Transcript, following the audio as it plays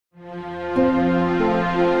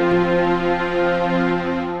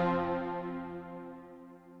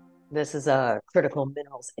This is a Critical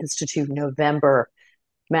Minerals Institute November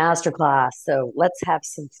Masterclass. So let's have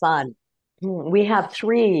some fun. We have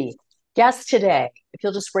three guests today. If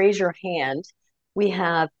you'll just raise your hand, we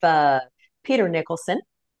have Peter Nicholson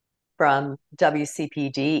from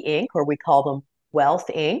WCPD Inc., or we call them Wealth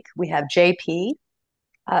Inc. We have JP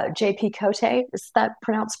Côté, is that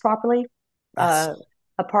pronounced properly? Yes.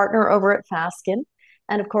 A partner over at Fasken.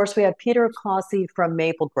 And of course, we have Peter Clausi from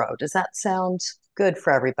Maple Grove. Does that sound good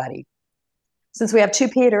for everybody? Since we have two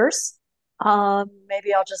Peters,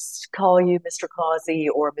 maybe I'll just call you Mr. Clausi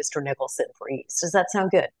or Mr. Nicholson for each. Does that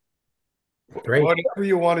sound good? Great. Whatever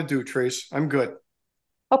you want to do, Trace. I'm good.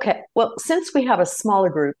 Okay. Well, since we have a smaller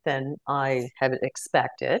group than I had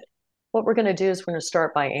expected, what we're going to do is we're going to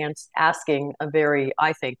start by asking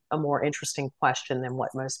I think, a more interesting question than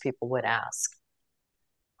what most people would ask.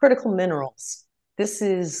 Critical minerals. This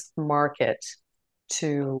is market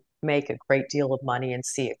to make a great deal of money and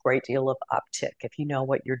see a great deal of uptick if you know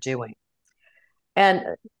what you're doing. And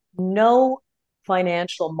no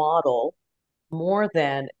financial model more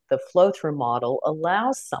than the flow-through model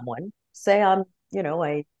allows someone, say I'm,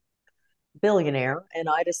 a billionaire and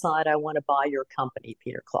I decide I want to buy your company,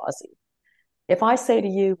 Peter Clausi. If I say to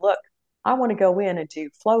you, look, I want to go in and do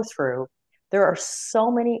flow-through, there are so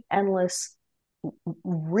many endless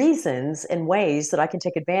reasons and ways that I can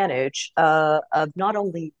take advantage of not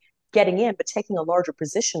only getting in, but taking a larger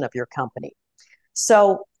position of your company.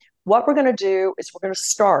 So what we're going to do is we're going to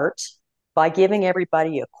start by giving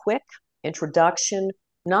everybody a quick introduction,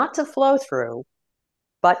 not to flow through,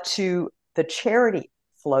 but to the charity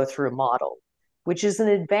flow through model, which is an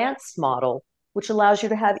advanced model, which allows you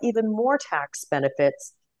to have even more tax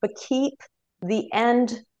benefits, but keep the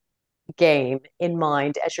end game in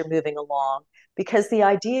mind as you're moving along. Because the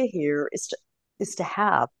idea here is to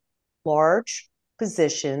have large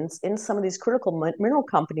positions in some of these critical mineral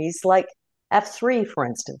companies like F3, for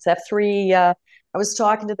instance. F3, I was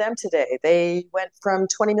talking to them today. They went from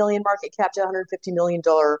 20 million market cap to $150 million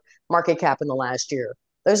market cap in the last year.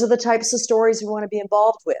 Those are the types of stories we want to be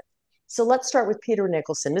involved with. So let's start with Peter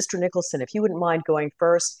Nicholson. Mr. Nicholson, if you wouldn't mind going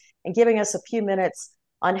first and giving us a few minutes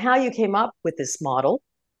on how you came up with this model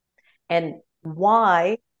and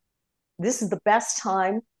why this is the best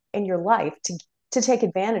time in your life to take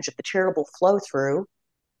advantage of the charitable flow-through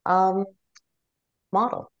model.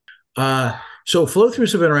 So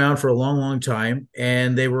flow-throughs have been around for a long, long time,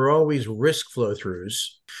 and they were always risk flow-throughs.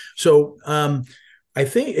 So I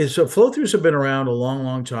think flow-throughs have been around a long,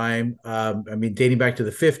 long time. Dating back to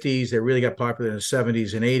the 50s, they really got popular in the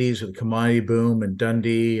 70s and 80s with the commodity boom, and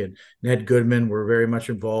Dundee and Ned Goodman were very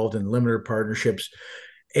much involved in limited partnerships.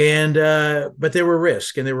 And but there were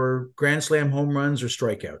risk, and there were grand slam home runs or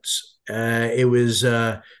strikeouts. There was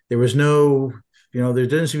no, there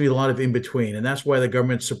doesn't seem to be a lot of in between, and that's why the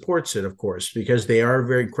government supports it, of course, because they are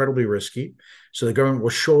very incredibly risky. So the government will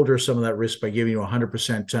shoulder some of that risk by giving you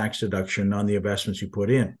 100% tax deduction on the investments you put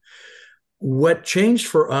in. What changed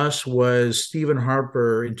for us was Stephen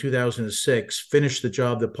Harper in 2006 finished the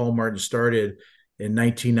job that Paul Martin started in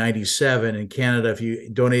 1997 in Canada. If you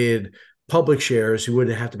donated public shares, you would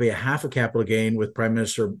have to pay a half a capital gain with Prime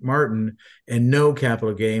Minister Martin and no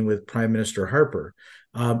capital gain with Prime Minister Harper.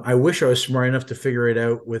 I wish I was smart enough to figure it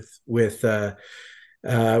out with the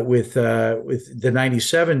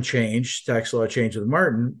 97 tax law change with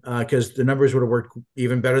Martin, because the numbers would have worked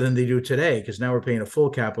even better than they do today, because now we're paying a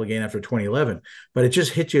full capital gain after 2011. But it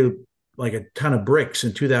just hit you like a ton of bricks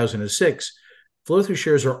in 2006. Flow-through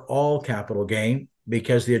shares are all capital gain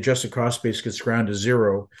because the adjusted cost base gets ground to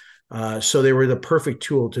zero. So they were the perfect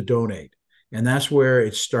tool to donate. And that's where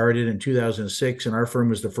it started in 2006. And our firm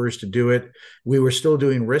was the first to do it. We were still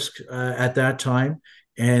doing risk at that time.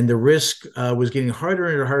 And the risk was getting harder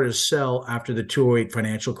and harder to sell after the 2008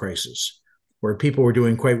 financial crisis, where people were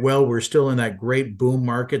doing quite well. We're still in that great boom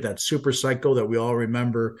market, that super cycle that we all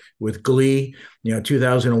remember with glee,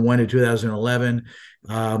 2001 to 2011.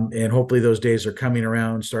 And hopefully those days are coming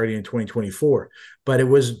around starting in 2024. But it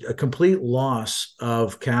was a complete loss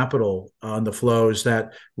of capital on the flows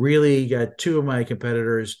that really got two of my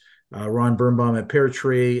competitors, Ron Birnbaum at Pear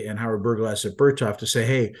Tree and Howard Berglass at Berthoff, to say,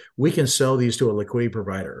 hey, we can sell these to a liquidity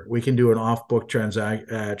provider. We can do an off-book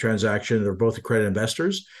transaction. They're both accredited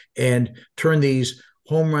investors, and turn these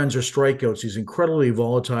home runs or strikeouts, these incredibly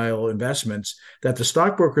volatile investments that the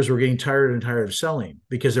stockbrokers were getting tired of selling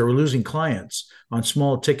because they were losing clients on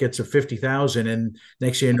small tickets of $50,000. And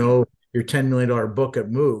next thing you know, your $10 million book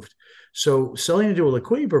had moved. So selling it to a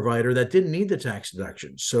liquidity provider that didn't need the tax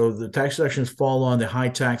deductions. So the tax deductions fall on the high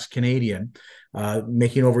tax Canadian,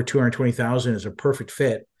 making over 220,000 is a perfect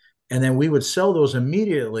fit. And then we would sell those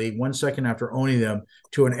immediately 1 second after owning them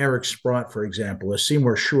to an Eric Sprott, for example, a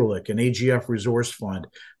Seymour Schulich, an AGF resource fund.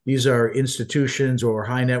 These are institutions or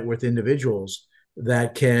high net worth individuals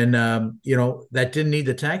that can, that didn't need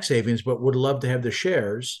the tax savings, but would love to have the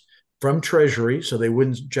shares from Treasury so they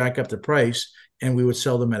wouldn't jack up the price, and we would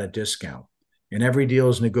sell them at a discount. And every deal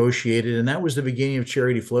is negotiated. And that was the beginning of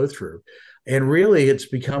charity flow through. And really, it's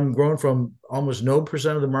grown from almost no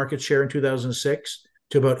percent of the market share in 2006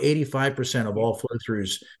 to about 85% of all flow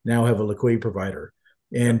throughs now have a liquidity provider.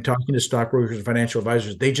 And talking to stockbrokers and financial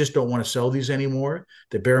advisors, they just don't want to sell these anymore.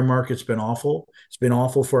 The bear market's been awful. It's been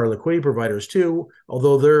awful for our liquidity providers too,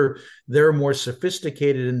 although they're more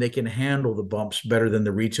sophisticated and they can handle the bumps better than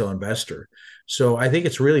the retail investor. So I think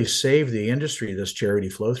it's really saved the industry, this charity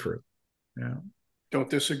flow through. Yeah. Don't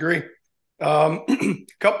disagree.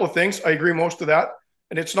 Couple of things. I agree most of that.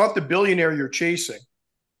 And it's not the billionaire you're chasing,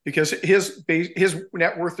 because his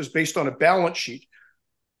net worth is based on a balance sheet.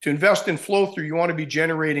 To invest in flow through, you want to be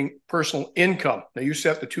generating personal income. Now, you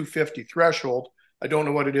set the 250 threshold. I don't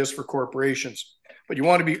know what it is for corporations, but you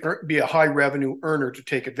want to be a high revenue earner to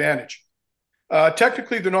take advantage.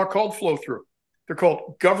 Technically, they're not called flow through. They're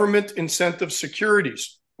called government incentive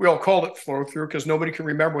securities. We all call it flow through because nobody can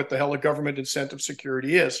remember what the hell a government incentive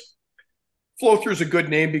security is. Flow through is a good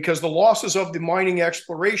name because the losses of the mining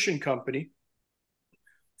exploration company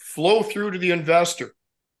flow through to the investor.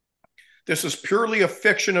 This is purely a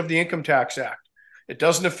fiction of the Income Tax Act. It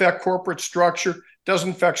doesn't affect corporate structure,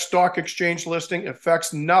 doesn't affect stock exchange listing,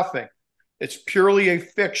 affects nothing. It's purely a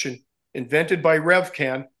fiction invented by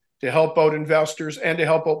RevCan to help out investors and to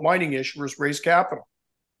help out mining issuers raise capital.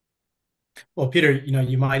 Well, Peter,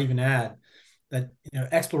 you might even add that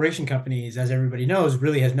exploration companies, as everybody knows,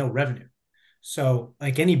 really has no revenue. So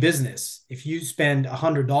like any business, if you spend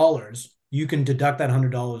 $100, you can deduct that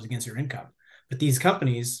 $100 against your income. But these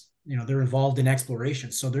companies, they're involved in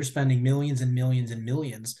exploration. So they're spending millions and millions and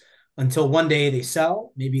millions until one day they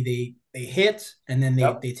sell, maybe they hit, and then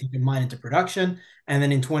they take the mine into production. And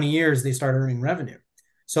then in 20 years, they start earning revenue.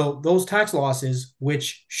 So those tax losses,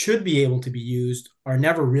 which should be able to be used, are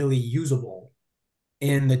never really usable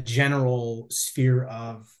in the general sphere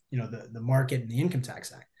of the market and the Income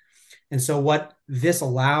Tax Act. And so what this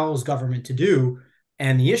allows government to do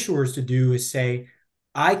and the issuers to do is say,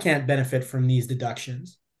 I can't benefit from these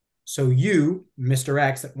deductions. So you, Mr.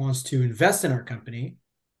 X, that wants to invest in our company,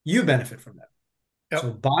 you benefit from them. Yep.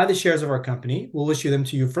 So buy the shares of our company. We'll issue them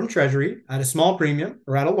to you from Treasury at a small premium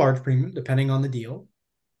or at a large premium, depending on the deal.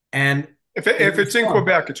 And if it's in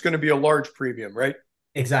Quebec, it's going to be a large premium, right?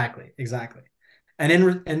 Exactly. And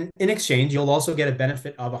in exchange, you'll also get a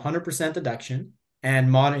benefit of 100% deduction and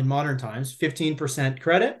in modern times, 15%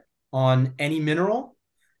 credit on any mineral,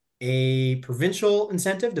 a provincial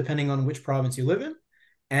incentive, depending on which province you live in.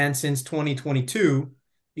 And since 2022,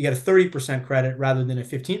 you get a 30% credit rather than a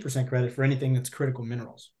 15% credit for anything that's critical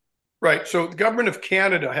minerals. Right. So the government of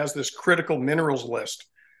Canada has this critical minerals list.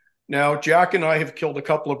 Now, Jack and I have killed a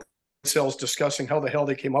couple of cells discussing how the hell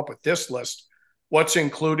they came up with this list, what's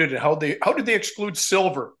included, and how did they exclude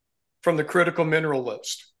silver from the critical mineral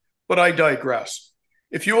list. But I digress.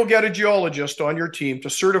 If you will get a geologist on your team to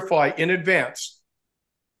certify in advance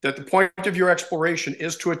that the point of your exploration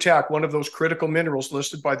is to attack one of those critical minerals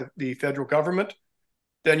listed by the federal government,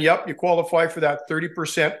 then yep, you qualify for that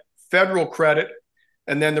 30% federal credit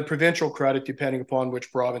and then the provincial credit, depending upon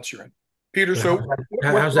which province you're in. Peter, so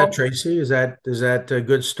how's that, Tracy? Is that a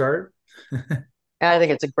good start? I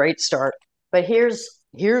think it's a great start. But here's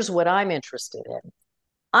what I'm interested in.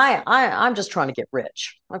 I'm just trying to get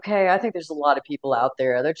rich. Okay. I think there's a lot of people out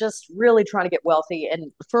there. They're just really trying to get wealthy.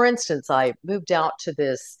 And for instance, I moved out to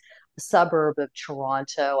this suburb of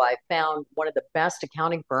Toronto. I found one of the best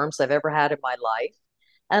accounting firms I've ever had in my life.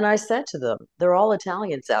 And I said to them, they're all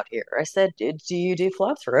Italians out here. I said, do you do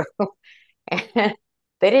flow through? And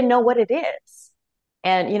they didn't know what it is.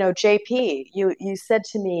 And, JP, you said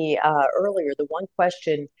to me earlier, the one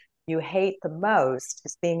question you hate the most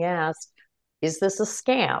is being asked, is this a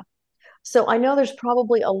scam? So I know there's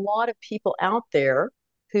probably a lot of people out there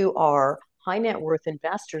who are high net worth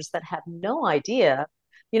investors that have no idea,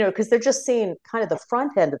 because they're just seeing kind of the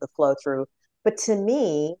front end of the flow through. But to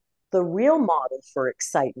me, the real model for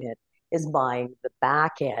excitement is buying the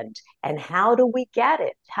back end. And how do we get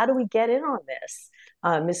it? How do we get in on this?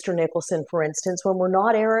 Mr. Nicholson, for instance, when we're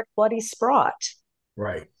not Eric Bloody Sprott.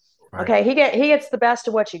 Right. Okay, he gets the best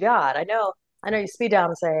of what you got. I know you speed down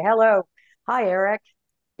and say, hello, hi, Eric.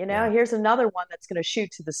 Here's another one that's going to shoot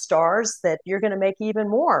to the stars that you're going to make even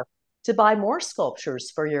more to buy more sculptures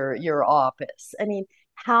for your office. I mean,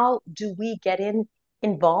 how do we get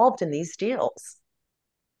involved in these deals?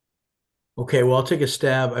 Okay, well, I'll take a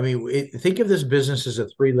stab. I mean, think of this business as a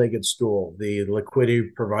three-legged stool: the liquidity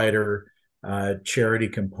provider, charity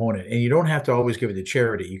component. And you don't have to always give it to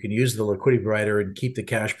charity. You can use the liquidity provider and keep the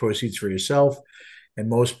cash proceeds for yourself. In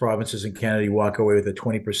most provinces in Canada, you walk away with a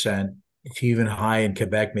 20%. It's even high in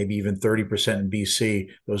Quebec, maybe even 30% in BC.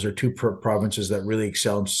 Those are two provinces that really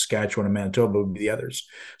excel. In Saskatchewan and Manitoba would be the others.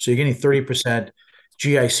 So you're getting 30%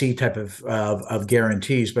 GIC type of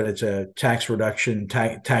guarantees, but it's a tax reduction,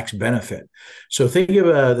 tax benefit. So think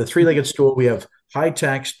of the three-legged stool. We have high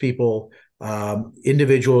taxed people,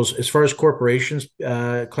 individuals. As far as corporations,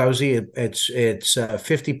 Clausi, it's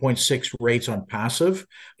 50.6 rates on passive.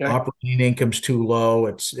 Okay. Operating income's too low.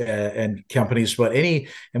 It's and companies, but and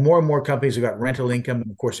more companies have got rental income and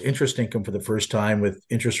of course interest income for the first time with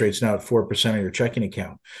interest rates now at 4% of your checking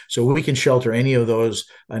account. So we can shelter any of those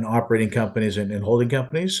in operating companies and holding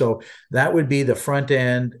companies. So that would be the front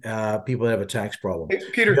end people that have a tax problem. Hey,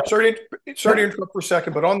 Peter, sorry to interrupt for a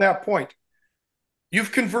second, but on that point,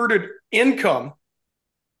 you've converted income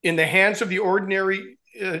in the hands of the ordinary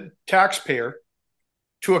taxpayer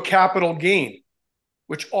to a capital gain,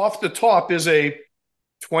 which off the top is a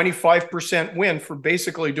 25% win for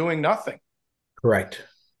basically doing nothing. Correct.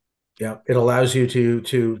 Yeah, it allows you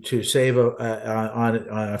to save on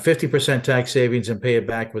a 50% tax savings and pay it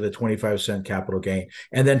back with a 25% capital gain,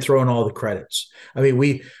 and then throw in all the credits. I mean,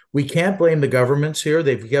 we can't blame the governments here.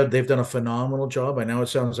 They've done a phenomenal job. I know it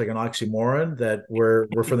sounds like an oxymoron that we're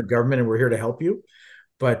from the government and we're here to help you,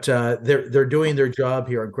 but they're doing their job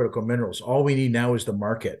here on critical minerals. All we need now is the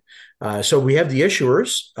market. So we have the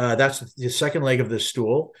issuers. That's the second leg of this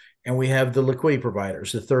stool. And we have the liquidity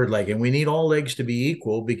providers, the third leg. And we need all legs to be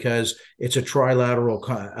equal because it's a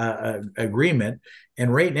trilateral agreement.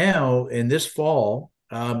 And right now, in this fall,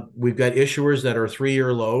 we've got issuers that are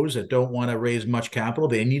 3-year lows that don't want to raise much capital.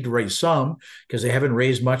 They need to raise some because they haven't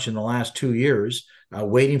raised much in the last 2 years,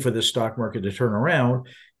 waiting for the stock market to turn around.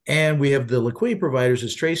 And we have the liquidity providers,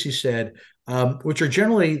 as Tracy said, which are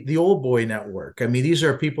generally the old boy network. I mean, these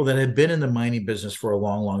are people that have been in the mining business for a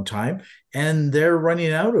long, long time, and they're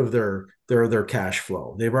running out of their cash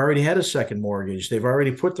flow. They've already had a second mortgage. They've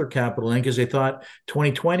already put their capital in because they thought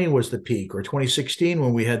 2020 was the peak, or 2016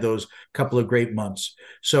 when we had those couple of great months.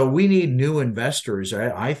 So we need new investors,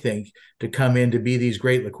 I think, to come in to be these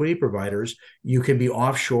great liquidity providers. You can be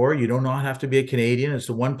offshore. You do not have to be a Canadian. It's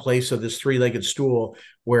the one place of this three-legged stool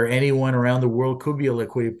where anyone around the world could be a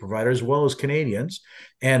liquidity provider, as well as Canadians.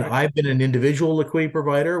 And I've been an individual liquidity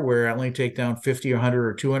provider where I only take down 50 or 100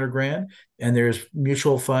 or 200 grand. And there's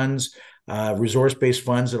mutual funds, resource-based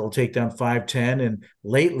funds that'll take down 5, 10. And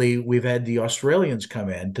lately we've had the Australians come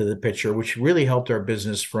into the picture, which really helped our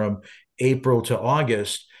business from April to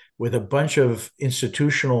August, with a bunch of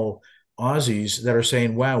institutional Aussies that are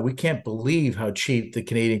saying, wow, we can't believe how cheap the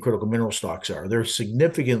Canadian critical mineral stocks are. They're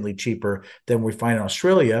significantly cheaper than we find in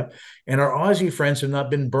Australia. And our Aussie friends have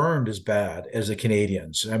not been burned as bad as the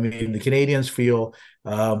Canadians. I mean, the Canadians feel,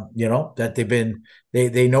 that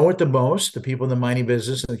they know it the most, the people in the mining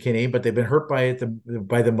business in the Canadian, but they've been hurt by it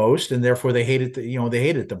by the most, and therefore they hate it. They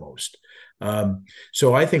hate it the most.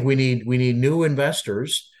 So I think we need new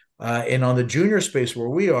investors. And on the junior space where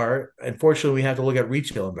we are, unfortunately, we have to look at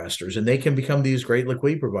retail investors, and they can become these great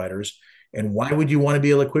liquidity providers. And why would you want to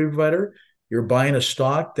be a liquidity provider? You're buying a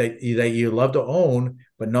stock that you love to own,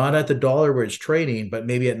 but not at the dollar where it's trading, but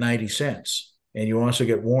maybe at 90 cents. And you also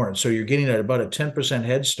get warrants. So you're getting at about a 10%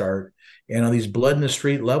 head start. And on these blood in the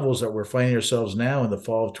street levels that we're finding ourselves now in the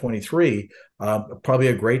fall of 23, probably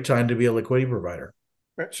a great time to be a liquidity provider.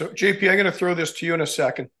 Right. So, JP, I'm going to throw this to you in a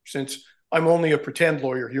second, since I'm only a pretend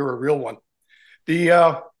lawyer. You're a real one.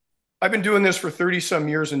 I've been doing this for 30 some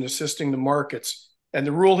years and assisting the markets. And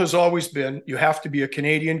the rule has always been, you have to be a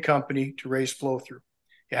Canadian company to raise flow through.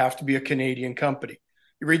 You have to be a Canadian company.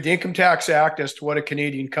 You read the Income Tax Act as to what a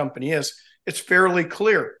Canadian company is, it's fairly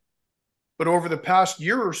clear. But over the past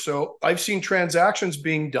year or so, I've seen transactions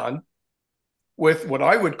being done with what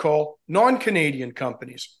I would call non-Canadian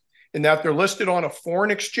companies, in that they're listed on a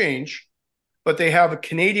foreign exchange, but they have a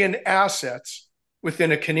Canadian assets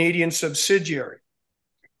within a Canadian subsidiary.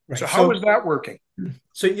 Right. So how is that working?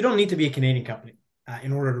 So you don't need to be a Canadian company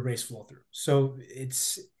in order to raise flow through. So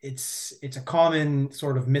it's a common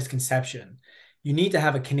sort of misconception. You need to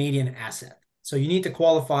have a Canadian asset. So you need to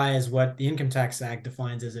qualify as what the Income Tax Act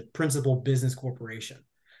defines as a principal business corporation.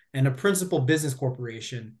 And a principal business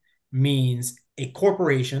corporation means a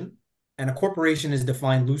corporation, and a corporation is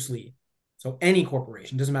defined loosely. So any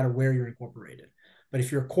corporation, doesn't matter where you're incorporated. But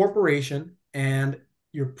if you're a corporation and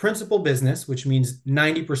your principal business, which means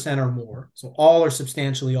 90% or more, so all or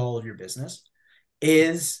substantially all of your business,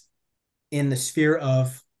 is in the sphere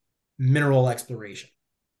of mineral exploration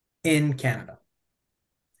in Canada.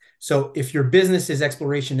 So if your business is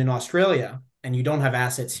exploration in Australia and you don't have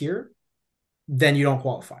assets here, then you don't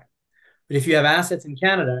qualify. But if you have assets in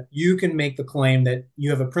Canada, you can make the claim that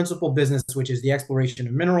you have a principal business, which is the exploration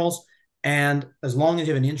of minerals. And as long as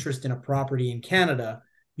you have an interest in a property in Canada,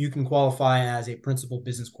 you can qualify as a principal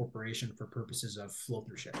business corporation for purposes of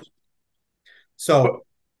flow-through shares. So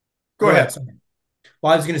go ahead. Sorry.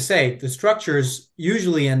 Well, I was going to say the structures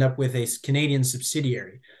usually end up with a Canadian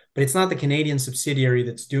subsidiary, but it's not the Canadian subsidiary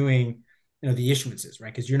that's doing, the issuances,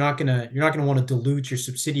 right? Because you're not gonna want to dilute your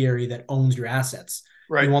subsidiary that owns your assets.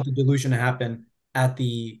 Right. You want the dilution to happen at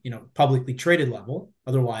the publicly traded level.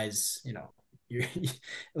 Otherwise,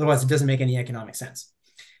 otherwise it doesn't make any economic sense.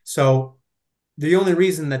 So the only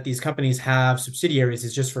reason that these companies have subsidiaries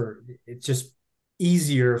is it's just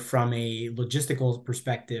easier from a logistical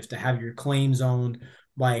perspective to have your claims owned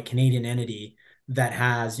by a Canadian entity that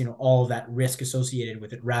has all of that risk associated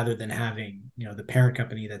with it, rather than having the parent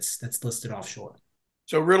company that's listed offshore.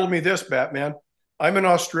 So riddle me this, Batman. I'm an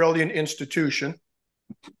Australian institution.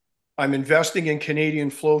 I'm investing in Canadian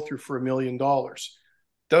flow through for $1 million.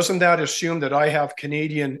 Doesn't that assume that I have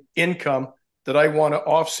Canadian income that I want to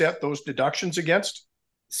offset those deductions against?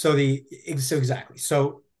 So exactly.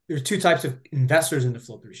 So there's two types of investors into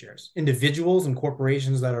flow through shares: individuals and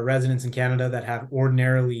corporations that are residents in Canada that have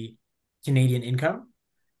ordinarily Canadian income,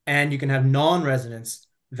 and you can have non-residents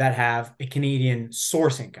that have a Canadian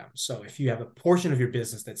source income. So if you have a portion of your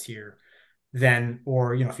business that's here, then,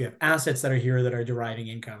 or if you have assets that are here that are deriving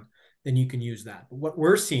income, then you can use that. But what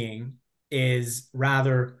we're seeing is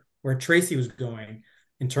rather where Tracy was going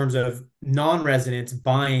in terms of non-residents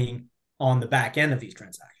buying on the back end of these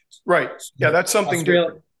transactions. Right. So yeah, that's something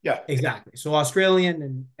different. Yeah, exactly. So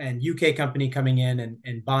Australian and UK company coming in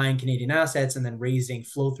and buying Canadian assets and then raising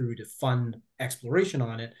flow through to fund exploration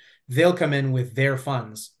on it. They'll come in with their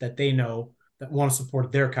funds that they know that want to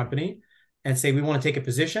support their company and say, we want to take a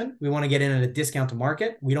position. We want to get in at a discount to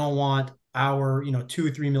market. We don't want our, $2 or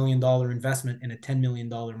 $3 million investment in a $10 million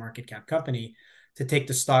market cap company to take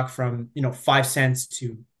the stock from, 5 cents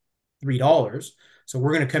to $3. So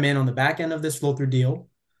we're going to come in on the back end of this flow through deal.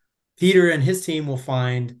 Peter and his team will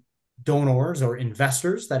find donors or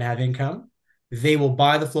investors that have income. They will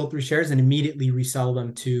buy the flow through shares and immediately resell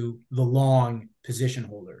them to the long position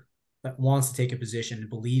holder that wants to take a position and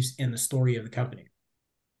believes in the story of the company.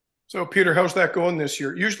 So, Peter, how's that going this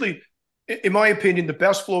year? Usually, in my opinion, the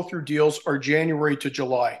best flow through deals are January to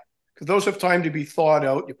July, because those have time to be thought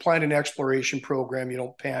out. You plan an exploration program, you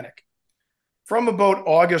don't panic. From about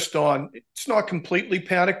August on, it's not completely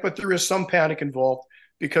panic, but there is some panic involved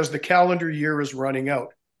because the calendar year is running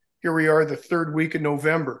out. Here we are, the third week of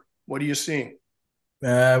November. What are you seeing?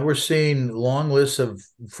 We're seeing long lists of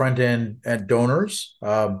front-end donors.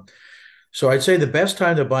 So I'd say the best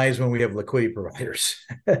time to buy is when we have liquidity providers.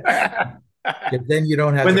 Then you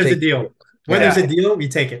don't have when to there's take a deal. When there's a deal, we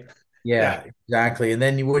take it. Yeah, exactly. And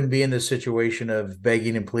then you wouldn't be in the situation of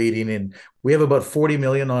begging and pleading. And we have about 40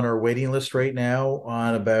 million on our waiting list right now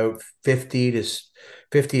on about 50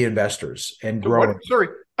 investors and growing. Sorry,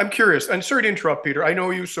 I'm curious. I'm sorry to interrupt, Peter. I know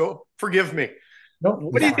you, so forgive me. No,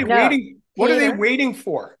 what are they waiting? What are they waiting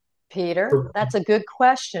for? Peter, that's a good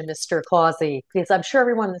question, Mr. Clausi, because I'm sure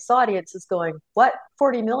everyone in this audience is going, what?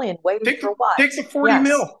 40 million waiting for what? Take the 40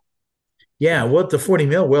 mil. Yeah, what the 40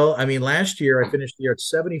 mil? Well, I mean, last year I finished the year at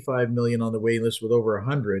 75 million on the waiting list with over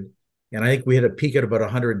 100. And I think we had a peak at about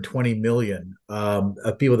 120 million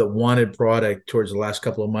of people that wanted product towards the last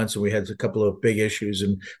couple of months. And we had a couple of big issues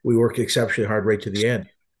and we worked exceptionally hard right to the end.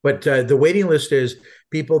 But the waiting list is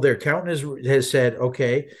people, their accountant has said,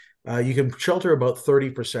 okay, you can shelter about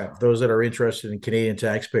 30%, those that are interested in Canadian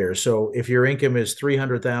taxpayers. So if your income is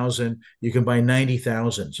 300,000, you can buy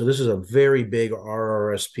 90,000. So this is a very big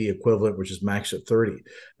RRSP equivalent, which is max at 30.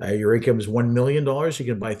 Your income is $1 million, you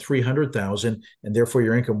can buy 300,000, and therefore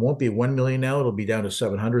your income won't be 1 million now, it'll be down to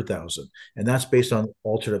 700,000. And that's based on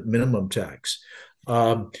alternate minimum tax.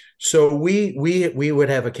 So we would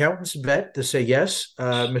have accountants vet to say, yes,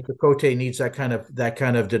 Mr. Côté needs that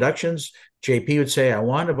kind of deductions. JP would say, I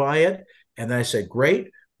want to buy it. And then I said, great,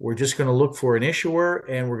 we're just going to look for an issuer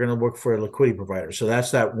and we're going to look for a liquidity provider. So that's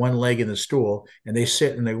that one leg in the stool, and they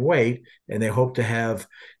sit and they wait and they hope to have,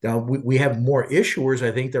 now we have more issuers,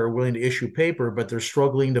 I think, that are willing to issue paper, but they're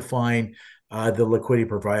struggling to find the liquidity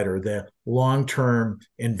provider, the long-term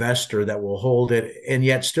investor that will hold it and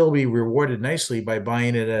yet still be rewarded nicely by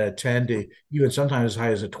buying it at a 10 to even sometimes as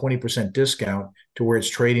high as a 20% discount to where it's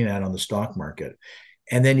trading at on the stock market.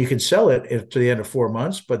 And then you can sell it to the end of 4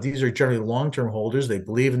 months. But these are generally long-term holders. They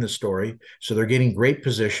believe in the story. So they're getting great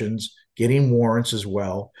positions, getting warrants as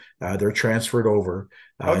well. They're transferred over.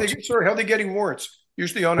 How are they getting warrants?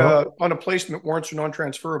 Usually on a placement, warrants are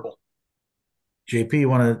non-transferable. JP, you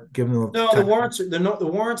want to give them the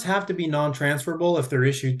warrants have to be non-transferable if they're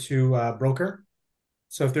issued to a broker.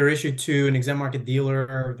 So if they're issued to an exempt market dealer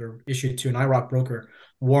or they're issued to an IROC broker,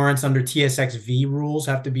 warrants under TSXV rules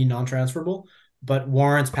have to be non-transferable, but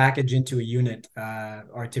warrants packaged into a unit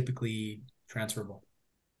are typically transferable.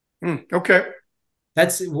 Okay.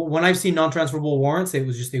 That's when I've seen non-transferable warrants, it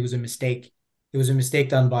was a mistake. It was a mistake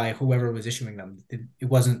done by whoever was issuing them. It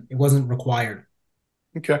wasn't required.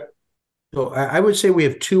 Okay. So I would say we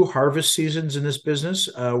have two harvest seasons in this business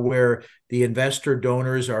where the investor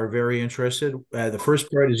donors are very interested. The first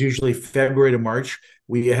part is usually February to March.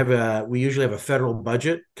 We usually have a federal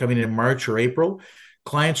budget coming in March or April.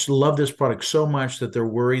 Clients love this product so much that they're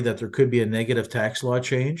worried that there could be a negative tax law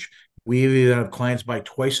change. We even have clients buy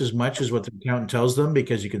twice as much as what the accountant tells them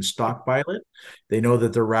because you can stockpile it. They know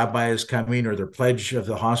that their rabbi is coming or their pledge of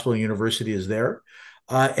the hospital and university is there.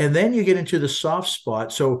 And then you get into the soft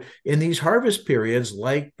spot. So in these harvest periods,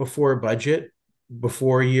 like before budget,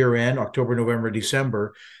 before year end, October, November,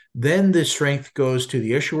 December, then the strength goes to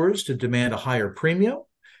the issuers to demand a higher premium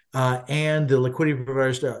and the liquidity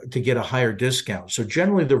providers to get a higher discount. So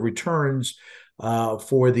generally the returns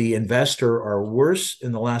for the investor are worse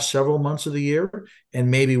in the last several months of the year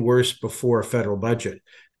and maybe worse before a federal budget.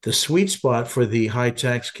 The sweet spot for the high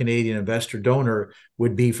tax Canadian investor donor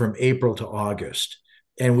would be from April to August.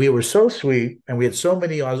 And we were so sweet and we had so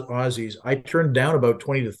many Aussies. I turned down about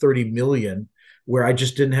 20 to 30 million where I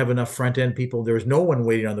just didn't have enough front end people. There was no one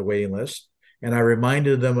waiting on the waiting list. And I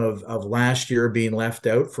reminded them of last year being left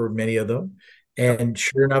out for many of them. And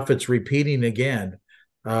sure enough, it's repeating again.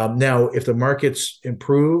 Now, if the markets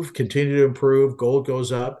continue to improve, gold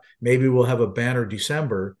goes up, maybe we'll have a banner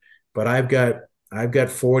December. But I've got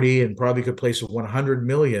 40 and probably could place 100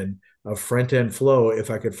 million of front end flow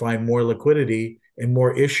if I could find more liquidity and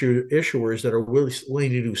more issuers that are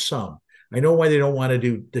willing to do some. I know why they don't want to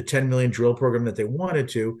do the 10 million drill program that they wanted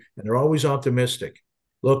to, and they're always optimistic.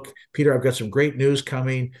 Look, Peter, I've got some great news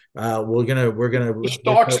coming. The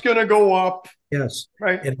stock's gonna go up. Yes,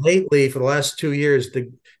 right. And lately, for the last 2 years,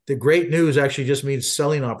 the great news actually just means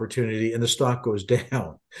selling opportunity, and the stock goes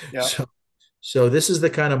down. Yeah. So this is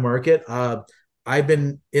the kind of market. I've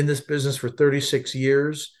been in this business for 36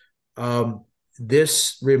 years.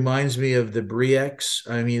 This reminds me of the Bre-X.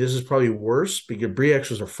 I mean, this is probably worse because Bre-X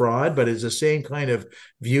was a fraud, but it's the same kind of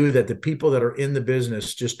view that the people that are in the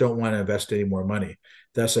business just don't want to invest any more money.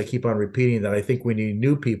 Thus, I keep on repeating that I think we need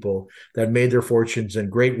new people that made their fortunes in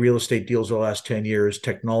great real estate deals over the last 10 years,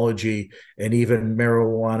 technology, and even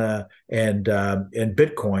marijuana and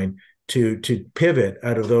Bitcoin to pivot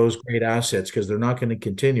out of those great assets because they're not going to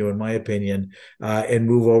continue, in my opinion, and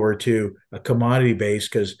move over to a commodity base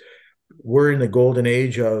because we're in the golden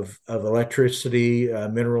age of electricity,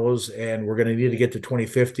 minerals, and we're going to need to get to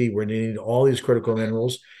 2050. We're going to need all these critical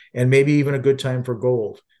minerals and maybe even a good time for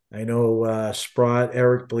gold. I know Sprott,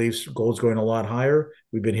 Eric believes gold's going a lot higher.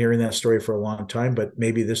 We've been hearing that story for a long time, but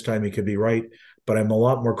maybe this time he could be right. But I'm a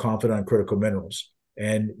lot more confident on critical minerals.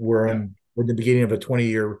 And we're in the beginning of a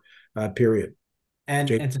 20-year period. And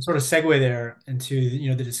to sort of segue there into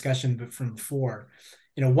the discussion from before,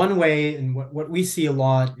 one way and what we see a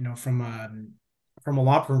lot, from a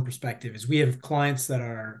law firm perspective is we have clients that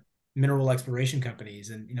are mineral exploration companies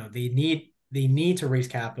and, they need to raise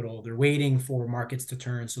capital. They're waiting for markets to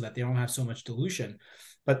turn so that they don't have so much dilution.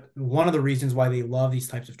 But one of the reasons why they love these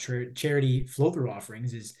types of charity flow-through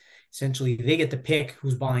offerings is essentially they get to pick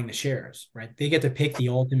who's buying the shares, right? They get to pick the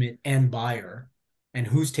ultimate end buyer and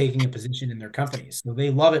who's taking a position in their companies. So they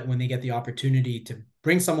love it when they get the opportunity to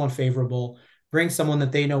bring someone favorable, bring someone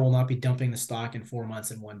that they know will not be dumping the stock in 4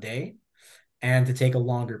 months in one day, and to take a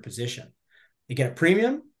longer position. They get a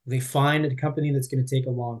premium. They find a company that's going to take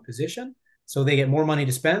a long position. So they get more money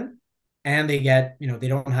to spend, and they get, they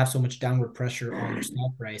don't have so much downward pressure on their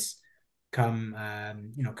stock price come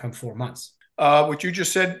 4 months. What you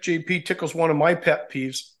just said, JP, tickles one of my pet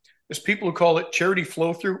peeves. Is people who call it charity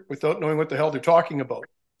flow through without knowing what the hell they're talking about.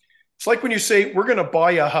 It's like when you say, we're going to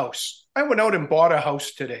buy a house. I went out and bought a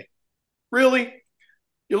house today. Really?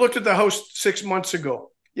 You looked at the house 6 months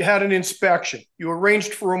ago. You had an inspection. You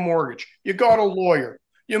arranged for a mortgage. You got a lawyer.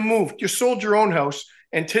 You moved. You sold your own house.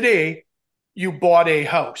 And today, you bought a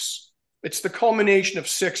house. It's the culmination of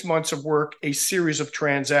 6 months of work, a series of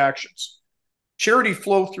transactions. Charity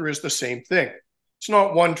flow through is the same thing. It's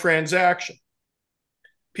not one transaction.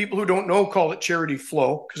 People who don't know call it charity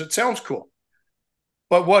flow because it sounds cool.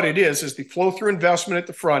 But what it is the flow-through investment at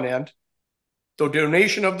the front end, the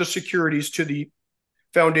donation of the securities to the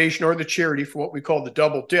foundation or the charity for what we call the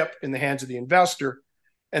double dip in the hands of the investor,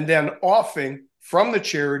 and then offing from the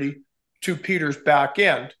charity to Peter's back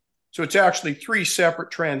end. So it's actually 3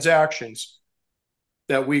 separate transactions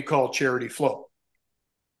that we call charity flow.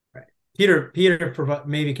 Right. Peter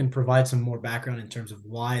maybe can provide some more background in terms of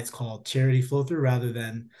why it's called charity flow through rather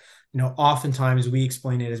than, oftentimes we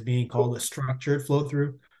explain it as being called a structured flow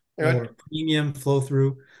through or premium flow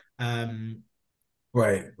through.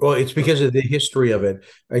 Right. Well, it's because of the history of it.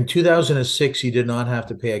 In 2006, you did not have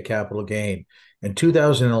to pay a capital gain. In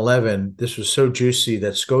 2011, this was so juicy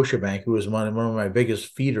that Scotiabank, who was one of my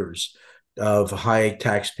biggest feeders of high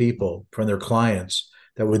tax people from their clients,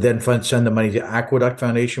 that would then send the money to Aqueduct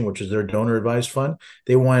Foundation, which is their donor advised fund.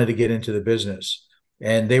 They wanted to get into the business.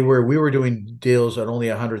 And we were doing deals at only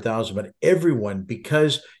 100,000, but everyone,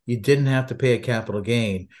 because you didn't have to pay a capital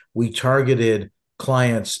gain, we targeted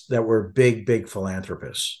clients that were big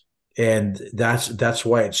philanthropists. And that's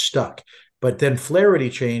why it stuck. But then Flaherty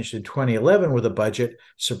changed in 2011 with a budget,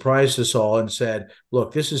 surprised us all and said,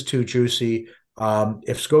 look, this is too juicy.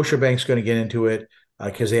 If Scotiabank's going to get into it,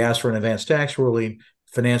 because they asked for an advanced tax ruling,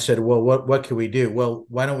 finance said, well, what can we do? Well,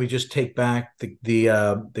 why don't we just take back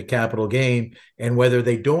the capital gain, and whether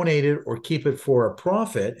they donate it or keep it for a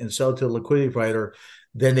profit and sell it to a liquidity provider,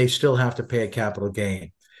 then they still have to pay a capital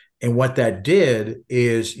gain. And what that did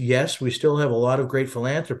is, yes, we still have a lot of great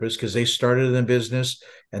philanthropists because they started in the business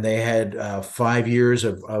and they had 5 years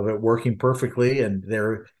of it working perfectly, and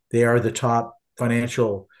they are the top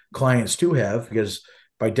financial clients to have because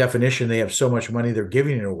by definition they have so much money they're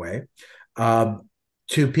giving it away.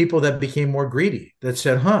 To people that became more greedy, that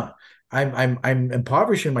said, I'm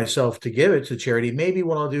impoverishing myself to give it to charity. Maybe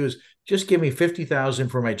what I'll do is just give me 50,000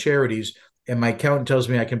 for my charities, and my accountant tells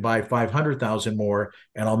me I can buy 500,000 more,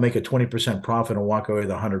 and I'll make a 20% profit and walk away with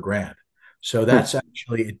 $100,000. So that's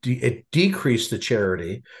actually it decreased the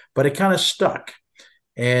charity, but it kind of stuck,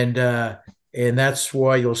 and that's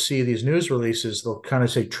why you'll see these news releases. They'll kind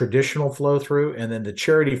of say traditional flow through, and then the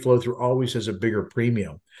charity flow through always has a bigger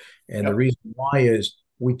premium. And the reason why is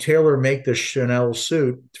we tailor make the Chanel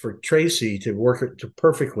suit for Tracy to work it to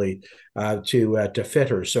perfectly to fit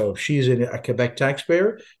her. So if she's a Quebec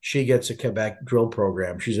taxpayer, she gets a Quebec drill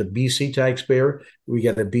program. She's a BC taxpayer, we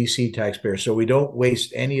get a BC taxpayer. So we don't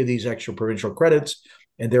waste any of these extra provincial credits,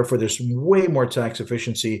 and therefore there's way more tax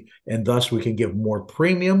efficiency, and thus we can give more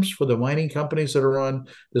premiums for the mining companies that are on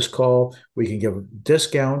this call. We can give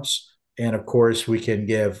discounts. And of course, we can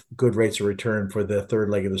give good rates of return for the third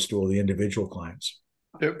leg of the stool, the individual clients.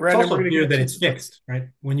 Brandon, it's also clear that it's fixed, right?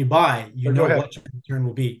 When you buy, you know what your return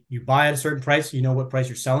will be. You buy at a certain price, you know what price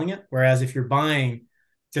you're selling it. Whereas if you're buying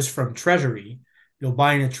just from Treasury, you'll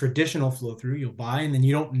buy in a traditional flow through, you'll buy, and then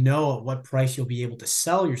you don't know at what price you'll be able to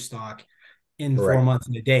sell your stock in 4 months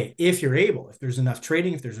in a day. If you're able, if there's enough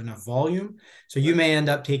trading, if there's enough volume. So you may end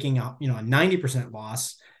up taking a 90%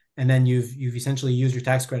 loss, and then you've essentially used your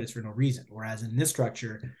tax credits for no reason. Whereas in this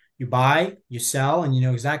structure, you buy, you sell, and you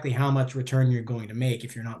know exactly how much return you're going to make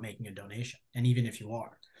if you're not making a donation, and even if you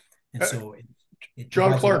are. And so,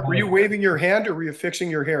 John Clark, were you waving your hand or were you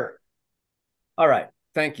fixing your hair? All right,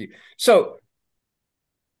 thank you. So,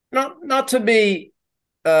 not to be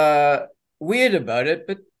weird about it,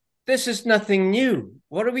 but this is nothing new.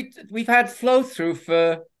 We've had flow through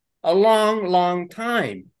for a long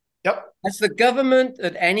time. Yep. Has the government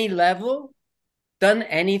at any level done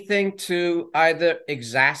anything to either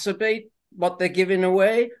exacerbate what they're giving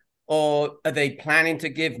away, or are they planning to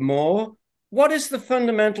give more? What is the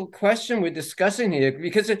fundamental question we're discussing here?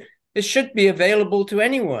 Because it should be available to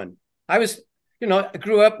anyone. I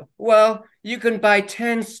grew up, well, you can buy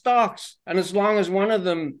 10 stocks, and as long as one of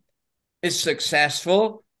them is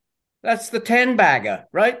successful, that's the 10 bagger,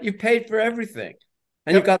 right? You paid for everything,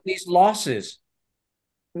 and you've got these losses.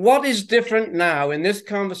 What is different now in this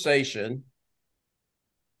conversation,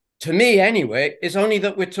 to me anyway, is only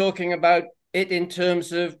that we're talking about it in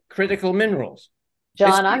terms of critical minerals.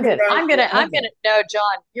 John, I'm gonna no,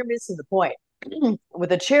 John, you're missing the point.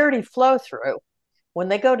 With a charity flow through, when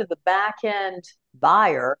they go to the back end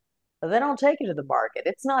buyer, they don't take it to the market.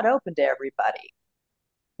 It's not open to everybody.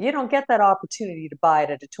 You don't get that opportunity to buy it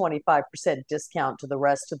at a 25% discount to the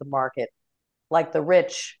rest of the market, like the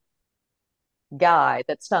rich guy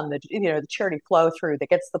that's done the charity flow through that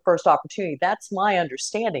gets the first opportunity. That's my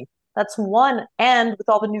understanding. That's one. And with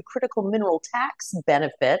all the new critical mineral tax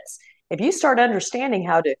benefits, if you start understanding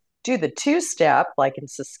how to do the two-step, like in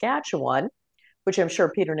Saskatchewan, which I'm sure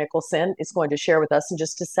Peter Nicholson is going to share with us in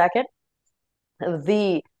just a second,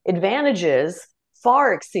 the advantages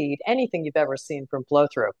far exceed anything you've ever seen from flow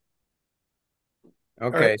through.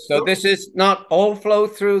 Okay, so this is not all flow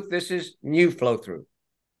through. This is new flow through.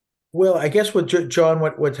 Well, I guess John,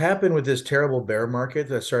 what's happened with this terrible bear market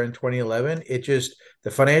that started in 2011, the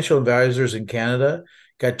financial advisors in Canada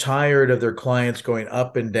got tired of their clients going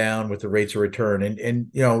up and down with the rates of return. And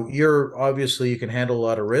you're obviously, you can handle a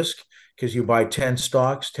lot of risk because you buy 10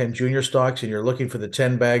 stocks, 10 junior stocks, and you're looking for the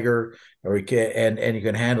 10 bagger, and you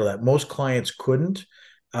can handle that. Most clients couldn't.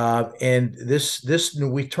 And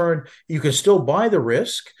you can still buy the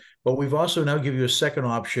risk, but we've also now give you a second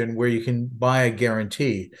option where you can buy a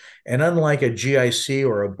guarantee. And unlike a GIC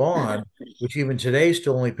or a bond, which even today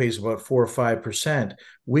still only pays about 4 or 5%,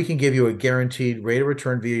 we can give you a guaranteed rate of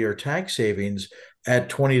return via your tax savings at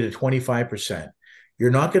 20 to 25%.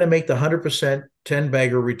 You're not going to make the 100% 10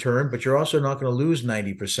 bagger return, but you're also not going to lose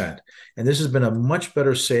 90%. And this has been a much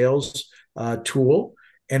better sales tool.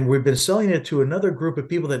 And we've been selling it to another group of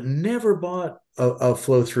people that never bought a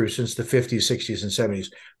flow through since the 50s, 60s, and 70s.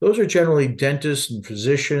 Those are generally dentists and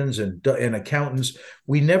physicians and accountants.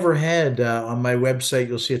 We never had, on my website,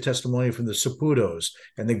 you'll see a testimony from the Saputos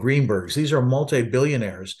and the Greenbergs. These are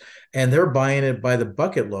multi-billionaires, and they're buying it by the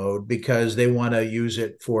bucket load because they want to use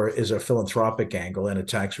it as a philanthropic angle and a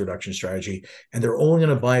tax reduction strategy. And they're only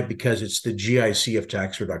going to buy it because it's the GIC of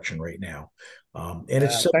tax reduction right now. And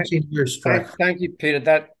it's 17 years. Thank you, Peter.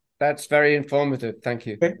 That's very informative. Thank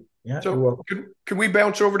you. Okay. Yeah. So can we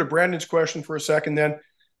bounce over to Brandon's question for a second then?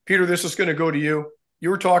 Peter, this is going to go to you.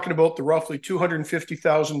 You were talking about the roughly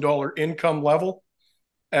 $250,000 income level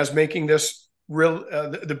as making this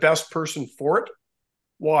the best person for it.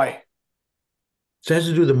 Why? It has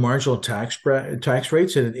to do with the marginal tax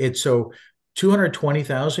rates, and it's so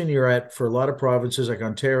 220,000. You're at, for a lot of provinces like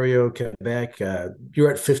Ontario, Quebec,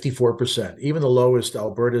 you're at 54%. Even the lowest,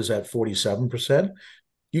 Alberta, is at 47%.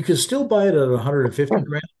 You can still buy it at 150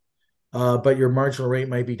 grand. But your marginal rate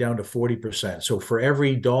might be down to 40%. So for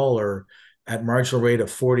every dollar at marginal rate of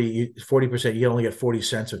 40%, you only get 40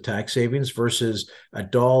 cents of tax savings versus a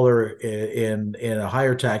dollar in a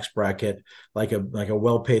higher tax bracket, like a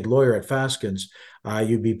well-paid lawyer at Fasken's,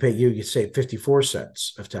 you'd save 54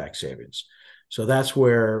 cents of tax savings. So that's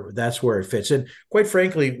where it fits. And quite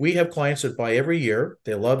frankly, we have clients that buy every year.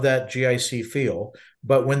 They love that GIC feel.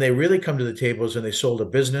 But when they really come to the tables and they sold a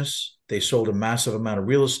business, they sold a massive amount of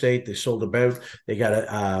real estate, they got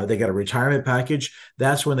a retirement package,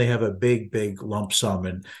 that's when they have a big lump sum.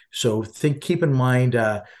 And so keep in mind,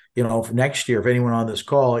 for next year, if anyone on this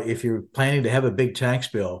call, if you're planning to have a big tax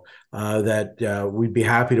bill, that we'd be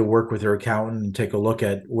happy to work with their accountant and take a look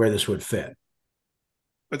at where this would fit.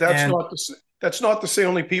 But that's not to say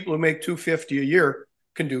only people who make $250 a year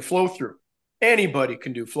can do flow through. Anybody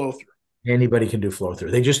can do flow through. Anybody can do flow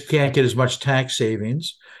through. They just can't get as much tax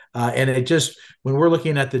savings. And when we're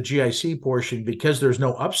looking at the GIC portion, because there's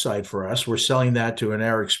no upside for us, we're selling that to an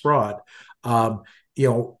Eric Sprott.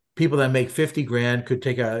 People that make 50 grand could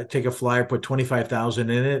take a flyer, put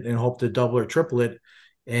 25,000 in it and hope to double or triple it.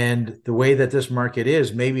 And the way that this market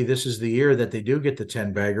is, maybe this is the year that they do get the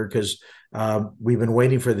 10 bagger, because we've been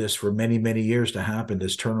waiting for this for many, many years to happen,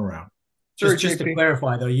 this turnaround. Just to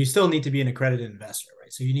clarify, though, you still need to be an accredited investor,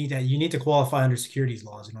 right? So you need to qualify under securities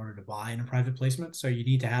laws in order to buy in a private placement. So you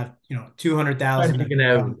need to have 200,000. You can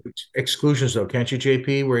have exclusions, though, can't you,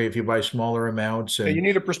 JP? Where if you buy smaller amounts, you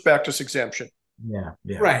need a prospectus exemption. Yeah,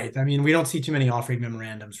 right. I mean, we don't see too many offering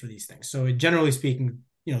memorandums for these things. So generally speaking,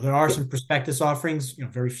 there are some prospectus offerings.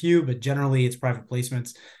 Very few, but generally it's private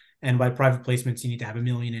placements. And by private placements, you need to have $1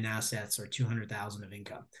 million in assets or 200,000 of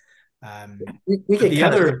income. We get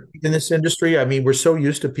in this industry. I mean, we're so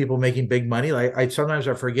used to people making big money. I sometimes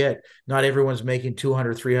forget not everyone's making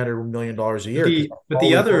 $200-300 million a year. But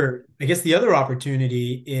the other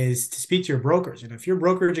opportunity is to speak to your brokers. If your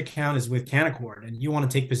brokerage account is with Canaccord and you want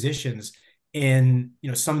to take positions in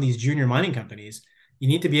some of these junior mining companies, you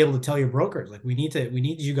need to be able to tell your brokers, like, we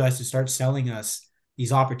need you guys to start selling us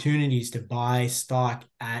these opportunities to buy stock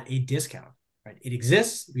at a discount. Right. It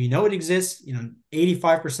exists. We know it exists.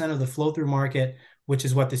 85% of the flow through market, which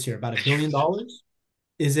is what this year, about $1 billion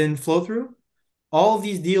is in flow through. All of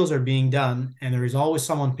these deals are being done, and there is always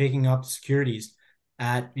someone picking up securities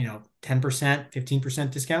at 10%,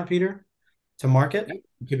 15% discount, Peter, to market.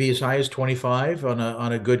 It could be as high as 25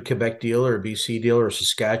 on a good Quebec deal or a BC deal or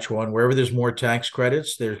Saskatchewan. Wherever there's more tax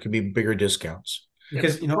credits, there can be bigger discounts.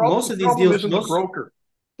 Because most of these deals isn't the broker.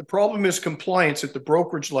 The problem is compliance at the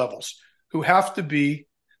brokerage levels, who have to be,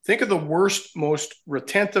 think of the worst, most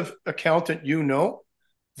retentive accountant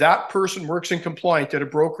that person works in compliance at a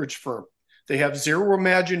brokerage firm. They have zero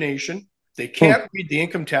imagination. They can't read the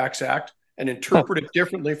Income Tax Act. and interpret it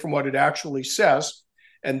differently from what it actually says.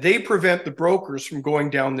 And they prevent the brokers from going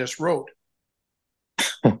down this road.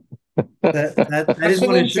 That That's is an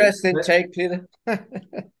one issue. interesting take, Peter.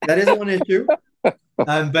 That is one issue.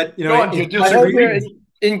 But you know, John, do you it's disagree?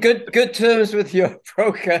 In good terms with your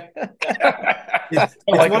broker. it's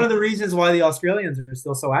one of the reasons why the Australians are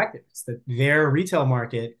still so active. It's that their retail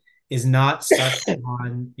market is not stuck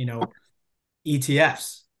on, you know,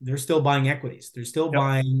 ETFs. They're still buying equities. They're still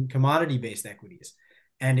buying commodity-based equities.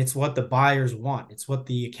 And it's what the buyers want. It's what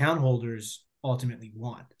the account holders ultimately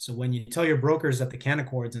want. So when you tell your brokers that the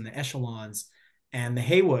Canacords and the Echelons and the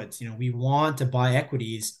Haywoods, you know, we want to buy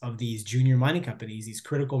equities of these junior mining companies, these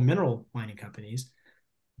critical mineral mining companies,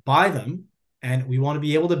 buy them, and we want to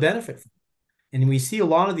be able to benefit from them. And we see a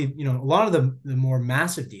lot of the more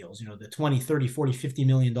massive deals, you know, the 20, 30, 40, $50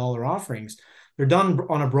 million offerings, they're done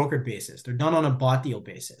on a brokered basis. They're done on a bought deal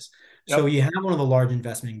basis. So you have one of the large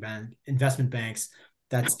investment banks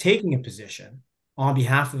that's taking a position on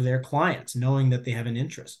behalf of their clients, knowing that they have an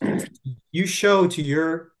interest. You show to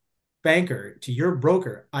your banker, to your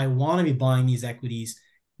broker, I want to be buying these equities,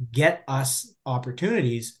 get us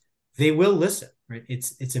opportunities, they will listen, right?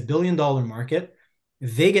 It's $1 billion market.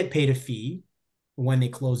 They get paid a fee when they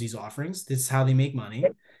close these offerings. This is how they make money.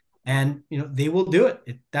 And, you know, they will do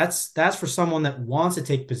it. That's for someone that wants to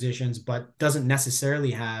take positions, but doesn't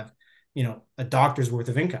necessarily have, you know, a doctor's worth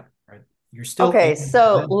of income, right? You're still okay.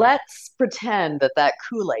 So let's pretend that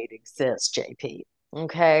Kool-Aid exists, JP.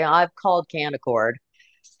 Okay, I've called Canaccord,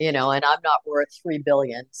 you know, and I'm not worth $3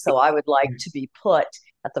 billion, so I would like to be put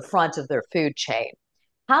at the front of their food chain.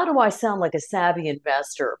 How do I sound like a savvy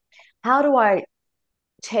investor? How do I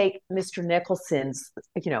take Mr. Nicholson's,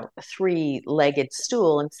 you know, three-legged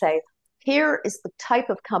stool and say, here is the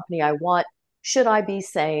type of company I want? Should I be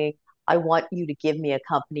saying, I want you to give me a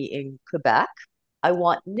company in Quebec? I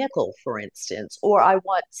want nickel, for instance, or I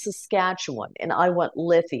want Saskatchewan and I want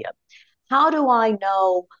lithium. How do I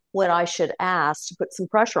know what I should ask to put some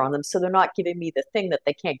pressure on them so they're not giving me the thing that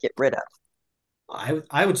they can't get rid of?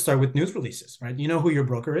 I would start with news releases, right? You know who your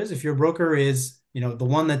broker is. If your broker is, you know, the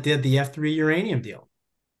one that did the F3 uranium deal,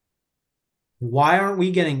 why aren't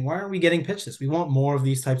we getting pitched this? We want more of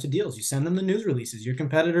these types of deals. You send them the news releases. Your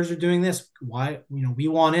competitors are doing this. Why? You know, we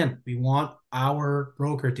want in. We want our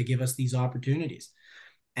broker to give us these opportunities.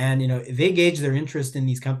 And, you know, they gauge their interest in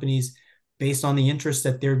these companies based on the interest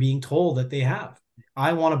that they're being told that they have.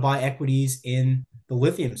 I want to buy equities in the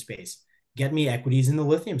lithium space. Get me equities in the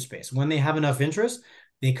lithium space. When they have enough interest,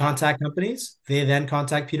 they contact companies. They then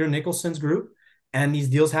contact Peter Nicholson's group, and these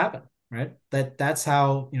deals happen, right? That's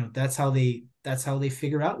how they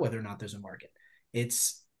figure out whether or not there's a market.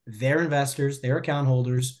 It's their investors, their account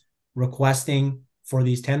holders requesting for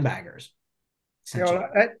these 10 baggers. You know,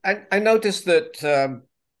 I noticed that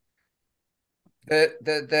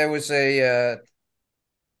there was an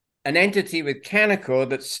entity with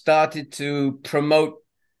Canaccord that started to promote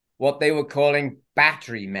what they were calling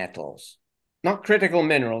battery metals, not critical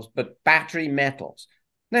minerals, but battery metals.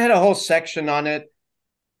 And they had a whole section on it.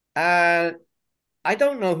 I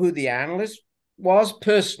don't know who the analyst was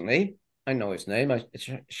personally. I know his name. I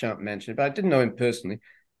shan't mention it, but I didn't know him personally.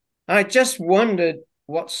 I just wondered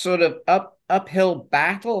what sort of uphill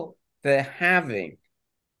battle they're having.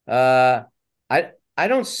 I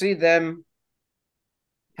don't see them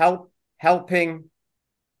helping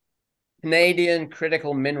Canadian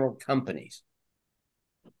critical mineral companies.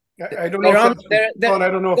 I don't know if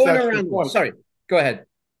that's their point. Sorry, go ahead.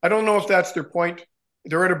 I don't know if that's their point.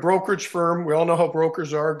 They're at a brokerage firm. We all know how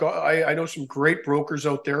brokers are. I know some great brokers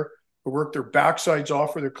out there who work their backsides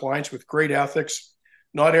off for their clients with great ethics.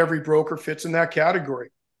 Not every broker fits in that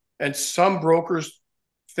category. And some brokers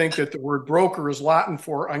think that the word broker is Latin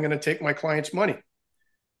for I'm going to take my client's money.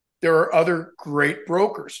 There are other great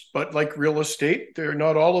brokers, but like real estate,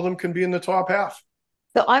 not all of them can be in the top half.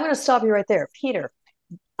 So I'm going to stop you right there. Peter,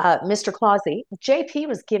 Mr. Clausi, JP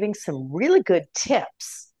was giving some really good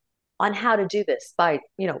tips on how to do this by,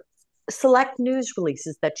 you know, select news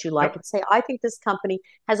releases that you like and say, I think this company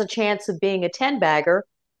has a chance of being a 10 bagger.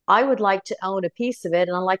 I would like to own a piece of it,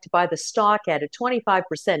 and I'd like to buy the stock at a 25%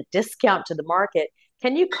 discount to the market.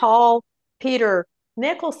 Can you call Peter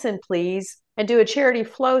Nicholson, please, and do a charity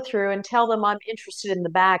flow through and tell them I'm interested in the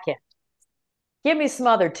back end? Give me some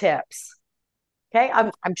other tips. Okay,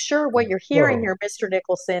 I'm sure what you're hearing here, Mr.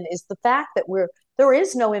 Nicholson, is the fact that there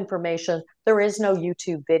is no information, there is no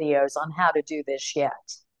YouTube videos on how to do this yet.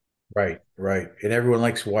 Right. And everyone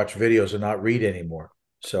likes to watch videos and not read anymore.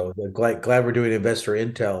 So glad we're doing investor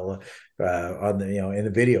intel on the, you know, in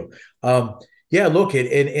the video. Yeah, look,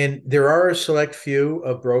 and there are a select few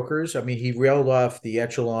of brokers. I mean, he reeled off the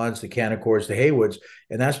Echelons, the Canacords, the Haywoods,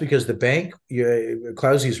 and that's because the bank,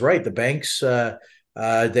 Clausi's right, the banks,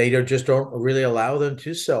 just don't really allow them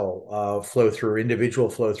to sell flow through, individual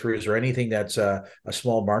flow throughs or anything that's a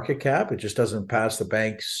small market cap. It just doesn't pass the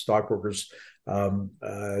bank's stockbrokers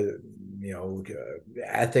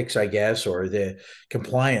ethics, I guess, or the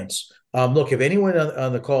compliance. Look, if anyone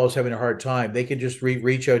on the call is having a hard time, they can just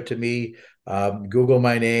reach out to me, Google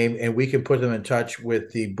my name, and we can put them in touch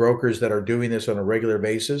with the brokers that are doing this on a regular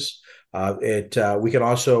basis. We can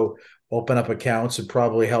also open up accounts and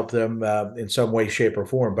probably help them in some way, shape, or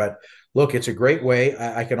form. But look, it's a great way.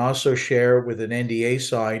 I can also share with an NDA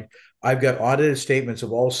signed. I've got audited statements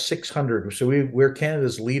of all 600. So we're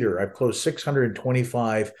Canada's leader. I've closed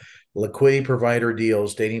 625 liquidity provider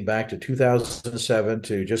deals dating back to 2007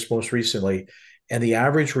 to just most recently. And the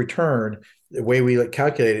average return, the way we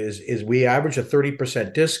calculate it is we average a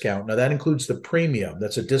 30% discount. Now that includes the premium.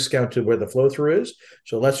 That's a discount to where the flow through is.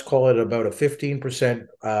 So let's call it about a 15%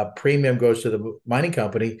 premium goes to the mining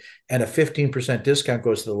company and a 15% discount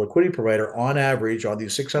goes to the liquidity provider on average on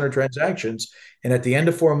these 600 transactions. And at the end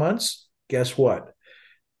of 4 months, guess what?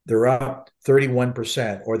 They're up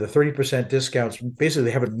 31%, or the 30% discounts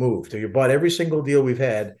basically haven't moved. So you bought every single deal we've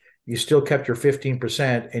had, you still kept your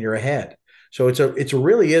 15% and you're ahead. So it's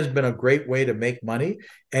really has been a great way to make money,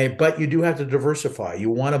 but you do have to diversify. You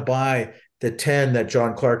want to buy the 10 that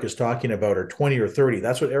John Clark is talking about, or 20 or 30.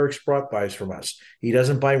 That's what Eric Sprott buys from us. He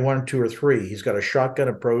doesn't buy 1, 2, or 3. He's got a shotgun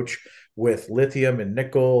approach with lithium and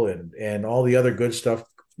nickel and all the other good stuff,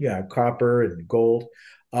 copper and gold.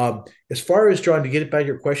 As far as, John, to get back to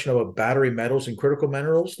your question about battery metals and critical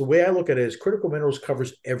minerals, the way I look at it is critical minerals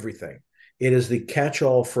covers everything. It is the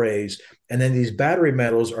catch-all phrase. And then these battery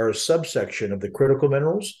metals are a subsection of the critical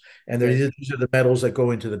minerals. And these are the metals that go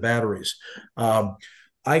into the batteries.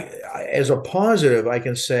 As a positive, I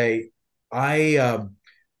can say prior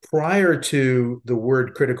to the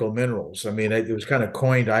word critical minerals, I mean, it was kind of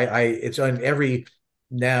coined. It's on every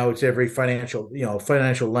financial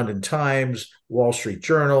London Times, Wall Street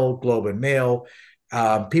Journal, Globe and Mail.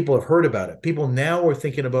 People have heard about it. People now are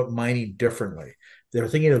thinking about mining differently. They're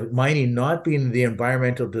thinking of mining not being the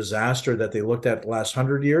environmental disaster that they looked at the last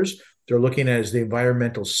 100 years. They're looking at it as the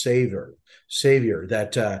environmental savior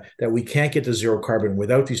that we can't get to zero carbon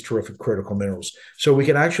without these terrific critical minerals. So we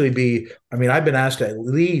can actually I've been asked to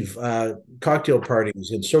leave cocktail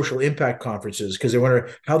parties and social impact conferences because they wonder,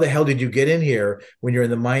 how the hell did you get in here when you're in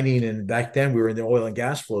the mining? And back then we were in the oil and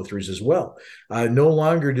gas flow throughs as well. No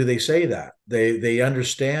longer do they say that. They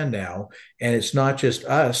understand now, and it's not just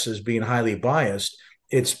us as being highly biased.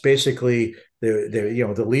 It's basically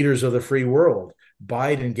the leaders of the free world.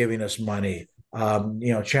 Biden giving us money.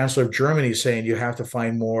 Chancellor of Germany saying you have to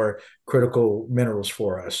find more critical minerals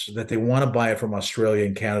for us, that they want to buy it from Australia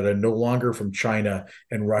and Canada, no longer from China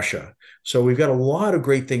and Russia. So we've got a lot of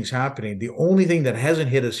great things happening. The only thing that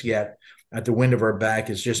hasn't hit us yet at the wind of our back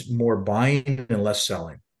is just more buying and less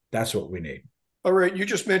selling. That's what we need. All right. You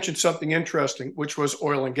just mentioned something interesting, which was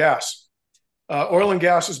oil and gas. Oil and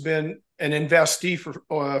gas has been an investee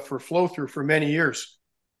for flow through for many years.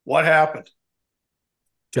 What happened?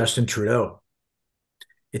 Justin Trudeau.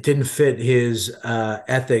 It didn't fit his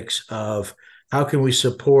ethics of how can we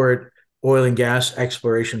support oil and gas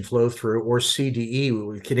exploration flow through, or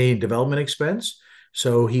CDE, Canadian Development Expense.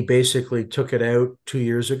 So he basically took it out 2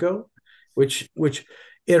 years ago, which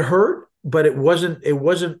it hurt, but it wasn't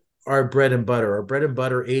our bread and butter. Our bread and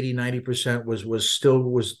butter, 80-90% was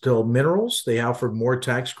still minerals. They offered more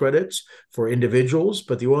tax credits for individuals,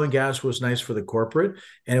 but the oil and gas was nice for the corporate.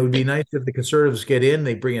 And it would be nice if the Conservatives get in,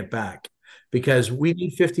 they bring it back, because we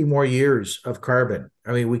need 50 more years of carbon.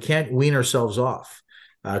 I mean, we can't wean ourselves off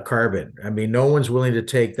carbon. I mean, no one's willing to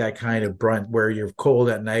take that kind of brunt where you're cold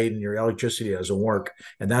at night and your electricity doesn't work.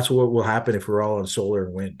 And that's what will happen if we're all on solar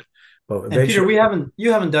and wind. But Peter,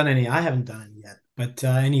 you haven't done any. I haven't done any yet. But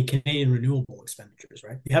any Canadian renewable expenditures,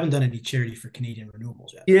 right? You haven't done any charity for Canadian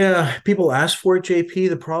renewables yet. Yeah, people ask for it, JP.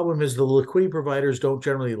 The problem is the liquidity providers don't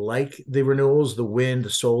generally like the renewables, the wind, the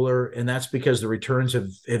solar, and that's because the returns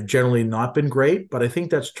have generally not been great. But I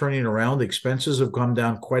think that's turning around. The expenses have come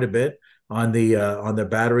down quite a bit on the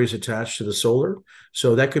batteries attached to the solar.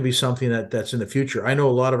 So that could be something that's in the future. I know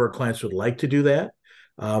a lot of our clients would like to do that.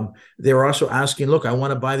 They're also asking, look, I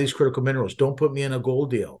want to buy these critical minerals. Don't put me in a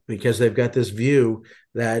gold deal, because they've got this view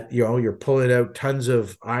that, you're pulling out tons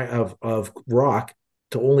of rock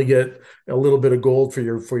to only get a little bit of gold for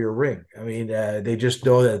your ring. I mean, they just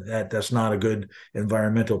know that's not a good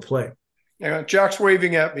environmental play. Yeah, Jack's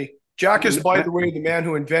waving at me. Jack is, by the way, the man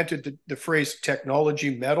who invented the phrase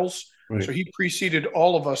technology metals. Right. So he preceded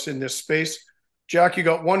all of us in this space. Jack, you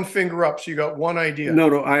got one finger up, so you got one idea.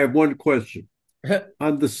 No, I have one question.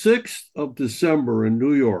 On the 6th of December in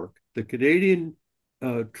New York, the Canadian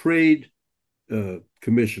Trade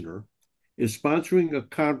Commissioner is sponsoring a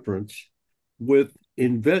conference with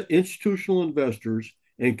institutional investors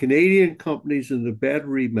and Canadian companies in the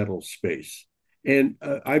battery metal space. And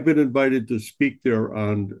I've been invited to speak there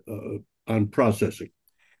on processing.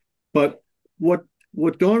 But what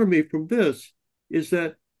dawned on me from this is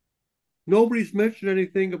that nobody's mentioned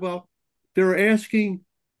anything about, they're asking,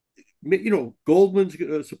 Goldman's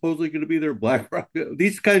supposedly going to be there, BlackRock,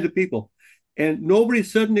 these kinds of people. And nobody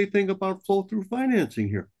said anything about flow-through financing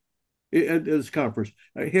here at this conference.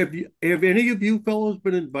 Have any of you fellows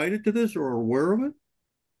been invited to this or are aware of it?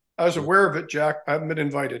 I was aware of it, Jack. I haven't been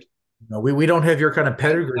invited. No, we don't have your kind of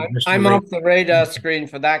pedigree, Mr. I'm Ray. off the radar screen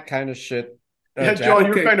for that kind of shit. Yeah, John,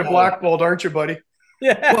 you're kind of blackballed, aren't you, buddy?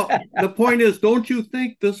 Yeah. Well, the point is, don't you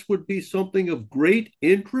think this would be something of great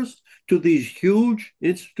interest to these huge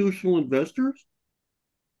institutional investors?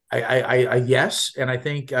 I yes, and I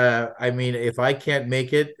think if I can't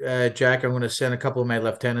make it, Jack, I'm going to send a couple of my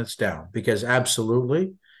lieutenants down because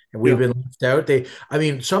absolutely, and we've been left out.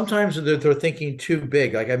 Sometimes they're thinking too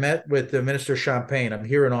big. Like I met with the Minister Champagne. I'm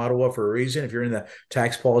here in Ottawa for a reason. If you're in the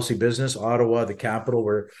tax policy business, Ottawa, the capital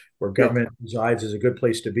where government resides, is a good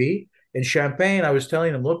place to be. In Champagne, I was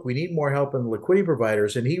telling him, look, we need more help in the liquidity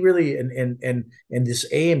providers, and he really and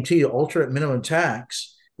this AMT, alternate minimum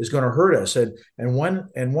tax, is going to hurt us. And one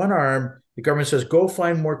arm, the government says, go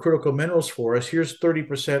find more critical minerals for us. Here's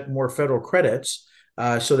 30% more federal credits.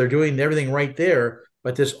 So they're doing everything right there.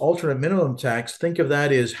 But this alternate minimum tax, think of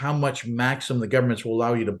that as how much maximum the governments will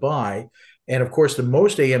allow you to buy. And of course, the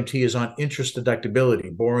most AMT is on interest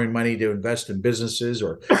deductibility, borrowing money to invest in businesses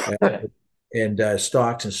or and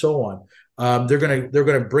stocks and so on. They're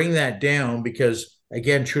gonna bring that down because,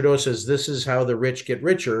 again, Trudeau says this is how the rich get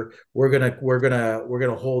richer. We're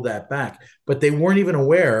gonna hold that back. But they weren't even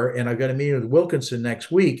aware, and I've got a meeting with Wilkinson next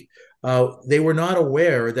week. They were not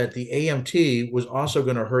aware that the AMT was also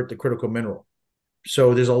going to hurt the critical mineral.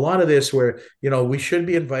 So there's a lot of this where, we should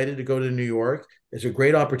be invited to go to New York. It's a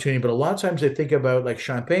great opportunity, but a lot of times they think about, like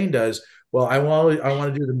Champagne does, well, I want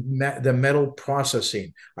to do the metal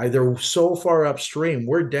processing. They're so far upstream.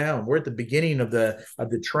 We're down. We're at the beginning of the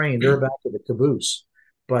train. They're back to the caboose.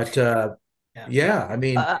 But I want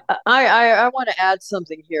to add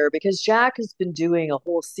something here because Jack has been doing a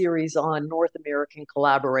whole series on North American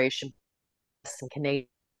collaboration and Canadian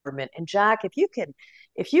government. And Jack, if you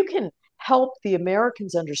can help the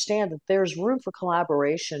Americans understand that there's room for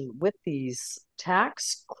collaboration with these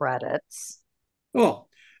tax credits. Well,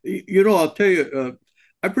 I'll tell you,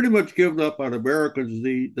 I've pretty much given up on Americans.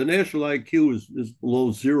 The national IQ is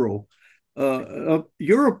below zero.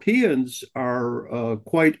 Europeans are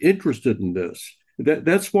quite interested in this.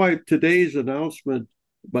 That's why today's announcement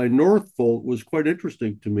by Northvolt was quite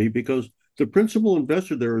interesting to me, because the principal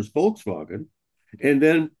investor there is Volkswagen. And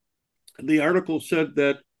then the article said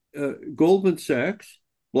that Goldman Sachs,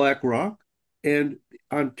 BlackRock, and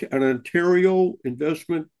an Ontario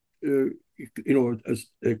investment, a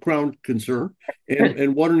crown concern,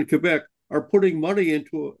 and one in Quebec are putting money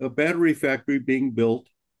into a battery factory being built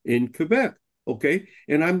in Quebec. Okay.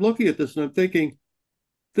 And I'm looking at this and I'm thinking,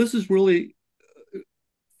 this is really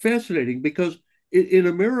fascinating, because in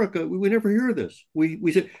America, we never hear this.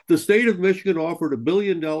 We say the state of Michigan offered $1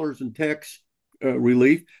 billion in tax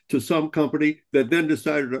relief to some company that then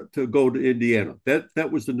decided to go to Indiana.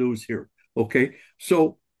 That was the news here. Okay.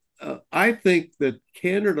 So I think that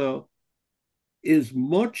Canada is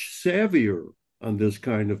much savvier on this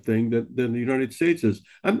kind of thing than the United States is.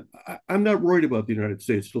 I'm not worried about the United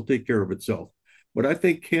States. It'll take care of itself. But I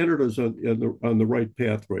think Canada's on the right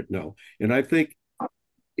path right now. And I think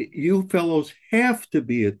you fellows have to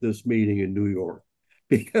be at this meeting in New York,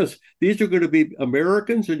 because these are going to be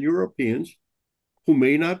Americans and Europeans who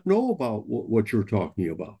may not know about what you're talking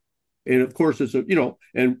about. And of course,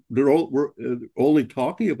 and we're only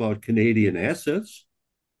talking about Canadian assets.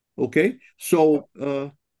 Okay. So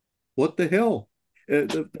what the hell?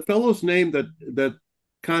 The fellow's name that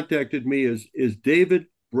contacted me is David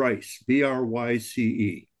Bryce, Bryce,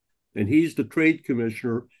 and he's the trade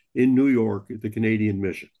commissioner in New York at the Canadian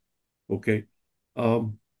Mission. Okay.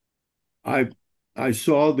 I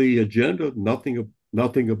saw the agenda,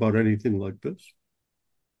 nothing about anything like this.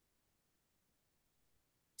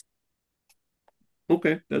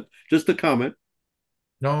 Okay, that's just a comment.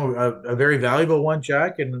 No, a very valuable one,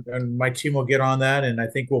 Jack, and my team will get on that, and I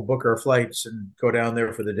think we'll book our flights and go down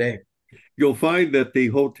there for the day. you'll find that the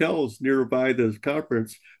hotels nearby this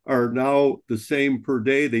conference are now the same per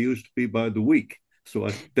day they used to be by the week. So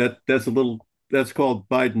that's called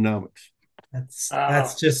Bidenomics.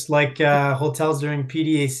 That's just like hotels during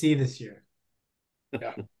PDAC this year.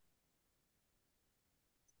 Yeah.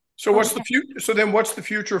 So what's the future? So then, what's the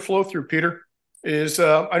future of flow through, Peter?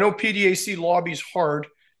 I know PDAC lobbies hard.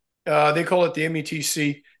 They call it the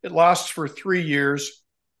METC. It lasts for 3 years.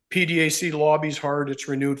 PDAC lobbies hard. It's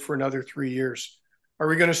renewed for another 3 years. Are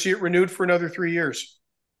we going to see it renewed for another 3 years?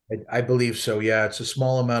 I believe so. Yeah, it's a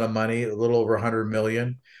small amount of money, a little over 100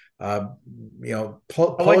 million. I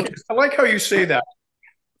like how you say that.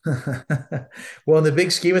 Well, in the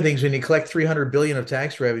big scheme of things, when you collect 300 billion of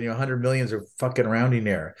tax revenue, 100 millions are fucking rounding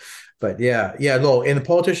there. But no, and the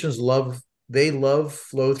politicians love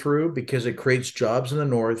flow through because it creates jobs in the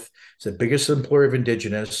north. It's the biggest employer of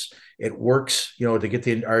indigenous. It works, to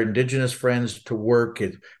get our indigenous friends to work.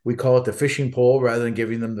 We call it the fishing pole rather than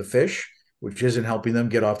giving them the fish, which isn't helping them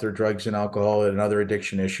get off their drugs and alcohol and other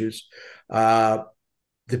addiction issues.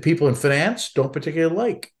 The people in finance don't particularly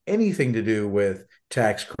like anything to do with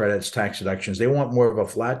tax credits, tax deductions. They want more of a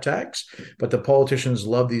flat tax, but the politicians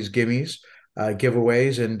love these gimmies,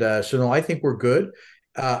 giveaways. And so, no, I think we're good.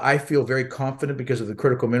 I feel very confident because of the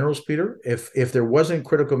critical minerals, Peter. If there wasn't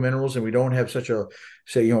critical minerals and we don't have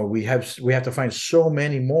we have to find so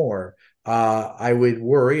many more, I would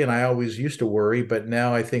worry, and I always used to worry, but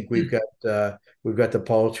now I think we've got the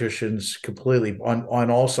politicians completely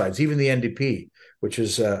on all sides, even the NDP, which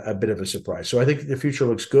is a bit of a surprise. So I think the future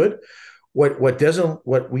looks good. What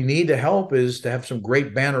we need to help is to have some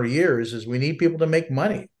great banner years. Is we need people to make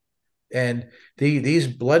money, and these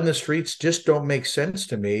blood in the streets just don't make sense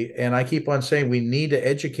to me. And I keep on saying we need to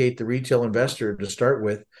educate the retail investor to start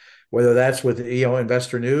with, whether that's with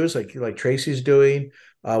investor news like Tracy's doing,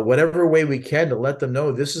 whatever way we can to let them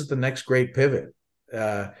know this is the next great pivot.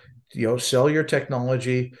 Sell your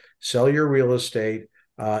technology, sell your real estate,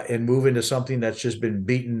 and move into something that's just been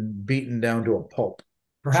beaten down to a pulp.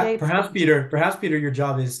 Perhaps, Peter, your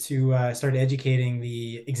job is to start educating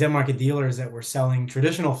the exempt market dealers that were selling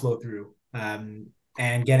traditional flow through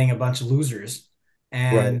and getting a bunch of losers,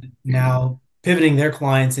 and now pivoting their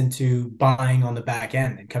clients into buying on the back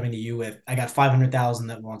end and coming to you with, I got 500,000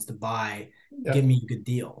 that wants to buy, give me a good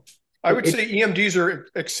deal. I would say EMDs are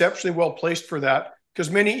exceptionally well placed for that,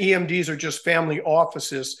 because many EMDs are just family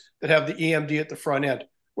offices that have the EMD at the front end,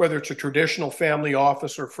 whether it's a traditional family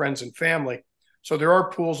office or friends and family. So there are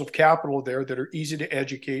pools of capital there that are easy to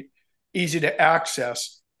educate, easy to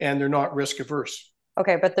access, and they're not risk averse.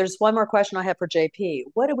 Okay, but there's one more question I have for JP.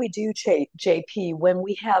 What do we do, JP, when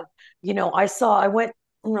we have, I went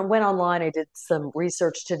online, I did some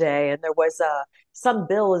research today, and there was some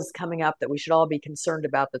bill is coming up that we should all be concerned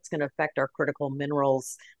about that's going to affect our critical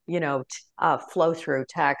minerals, flow through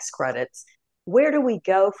tax credits. Where do we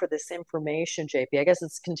go for this information, JP? I guess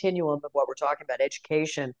it's continuum of what we're talking about,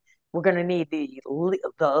 education. We're going to need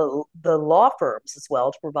the law firms as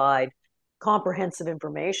well to provide comprehensive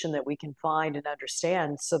information that we can find and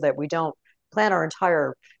understand, so that we don't plan our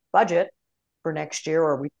entire budget for next year,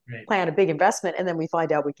 or we plan a big investment and then we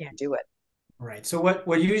find out we can't do it. Right. So what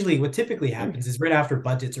typically happens is right after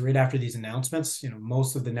budgets or right after these announcements,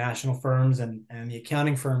 most of the national firms and the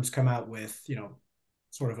accounting firms come out with,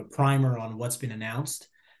 sort of a primer on what's been announced.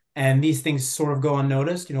 And these things sort of go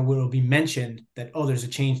unnoticed. Will be mentioned that, there's a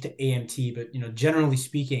change to AMT, but generally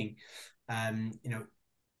speaking,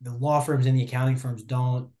 the law firms and the accounting firms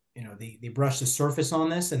don't, they brush the surface on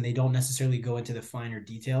this, and they don't necessarily go into the finer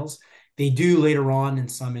details. They do later on, in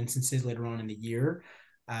some instances later on in the year.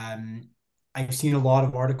 I've seen a lot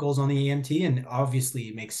of articles on the AMT, and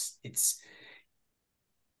obviously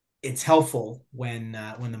it's helpful when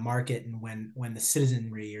the market and when the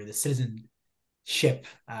citizenry or the citizenship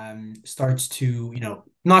starts to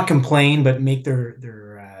not complain but make their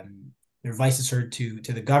voices heard to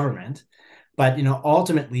the government. But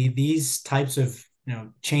ultimately these types of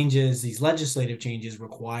changes, these legislative changes,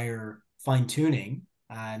 require fine tuning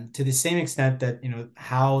to the same extent that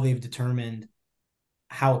how they've determined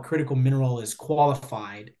how a critical mineral is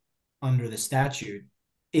qualified under the statute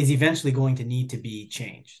is eventually going to need to be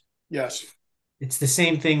changed. Yes. It's the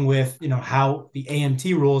same thing with, how the AMT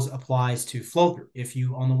rules applies to flow through. If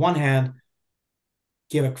you, on the one hand,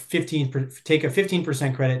 take a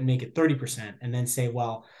 15% credit and make it 30%, and then say,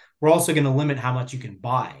 well, we're also going to limit how much you can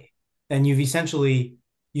buy, then you've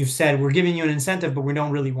said, we're giving you an incentive, but we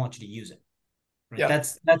don't really want you to use it. Right? Yeah.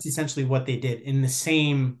 That's essentially what they did in the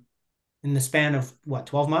span of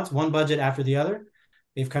 12 months, one budget after the other.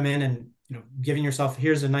 They've come in and, giving yourself,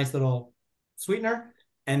 here's a nice little sweetener.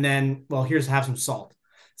 And then, well, have some salt.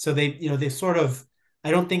 So they sort of, I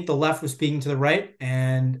don't think the left was speaking to the right,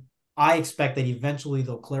 and I expect that eventually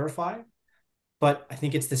they'll clarify. But I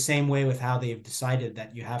think it's the same way with how they've decided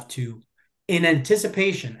that you have to, in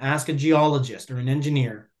anticipation, ask a geologist or an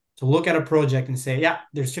engineer to look at a project and say, yeah,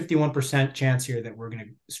 there's 51% chance here that we're going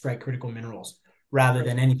to strike critical minerals rather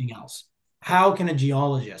than anything else. How can a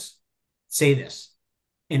geologist say this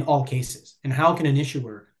in all cases? And how can an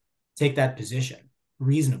issuer take that position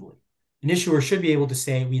reasonably? An issuer should be able to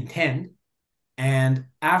say, we intend, and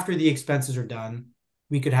after the expenses are done,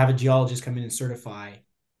 we could have a geologist come in and certify,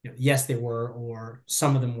 yes, they were, or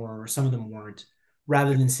some of them were, or some of them weren't,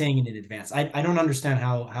 rather than saying it in advance. I don't understand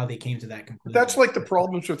how they came to that conclusion. That's like the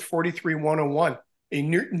problems with 43101, a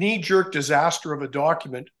knee-jerk disaster of a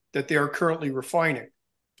document that they are currently refining.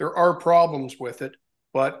 There are problems with it,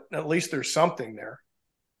 but at least there's something there.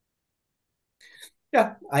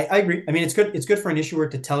 Yeah, I agree. I mean, it's good for an issuer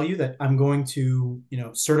to tell you that I'm going to,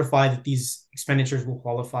 certify that these expenditures will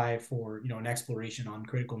qualify for, an exploration on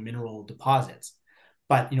critical mineral deposits.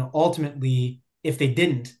 But, ultimately, if they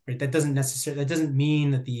didn't, right, that doesn't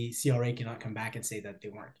mean that the CRA cannot come back and say that they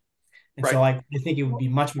weren't. And so I think it would be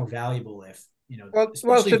much more valuable if,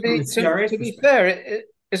 well, to be fair,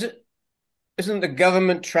 isn't the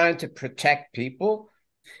government trying to protect people?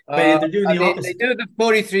 But they're doing the opposite. They do the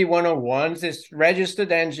 43101s, it's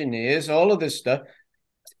registered engineers, all of this stuff.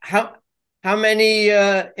 How many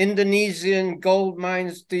Indonesian gold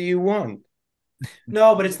mines do you want?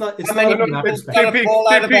 No, but it's not. It's not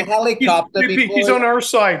fall out of a helicopter. He's on our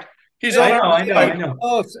side. He's on our side. I know.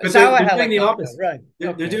 Oh, but they're doing the opposite. Right.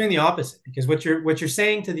 They're doing the opposite, because what you're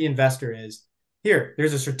saying to the investor is, here,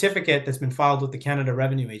 there's a certificate that's been filed with the Canada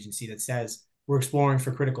Revenue Agency that says we're exploring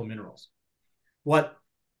for critical minerals. What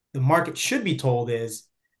the market should be told is,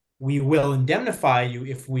 we will indemnify you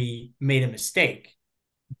if we made a mistake,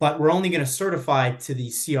 but we're only going to certify to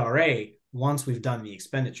the CRA once we've done the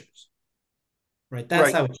expenditures. Right?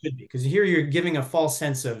 That's how it should be. Because here you're giving a false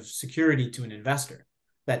sense of security to an investor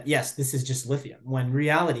that, yes, this is just lithium, when in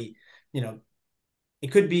reality,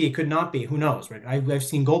 it could be, it could not be, who knows, right? I've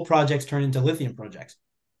seen gold projects turn into lithium projects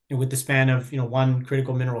with the span of, one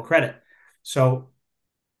critical mineral credit. So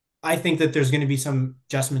I think that there's going to be some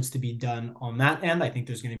adjustments to be done on that end. I think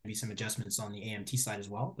there's going to be some adjustments on the AMT side as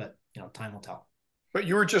well, but time will tell. But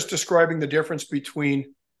you were just describing the difference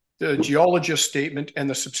between the geologist statement and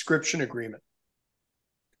the subscription agreement.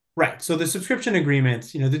 Right. So the subscription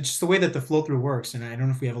agreement, just the way that the flow through works, and I don't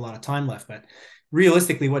know if we have a lot of time left, but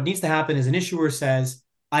realistically, what needs to happen is an issuer says,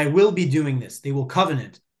 I will be doing this. They will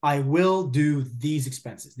covenant, I will do these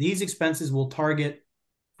expenses. These expenses will target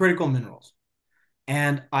critical minerals,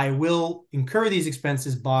 and I will incur these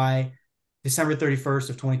expenses by December 31st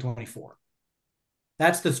of 2024.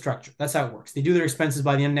 That's the structure. That's how it works. They do their expenses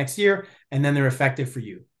by the end of next year, and then they're effective for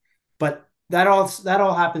you. But that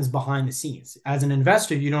all happens behind the scenes. As an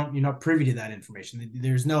investor, you're not privy to that information.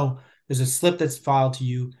 There's a slip that's filed to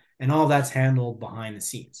you, and all that's handled behind the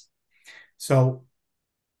scenes. So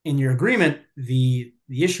in your agreement, the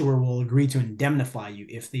issuer will agree to indemnify you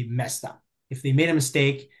if they messed up. If they made a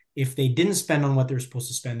mistake, if they didn't spend on what they're supposed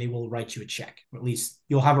to spend, they will write you a check. Or at least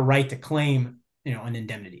you'll have a right to claim, an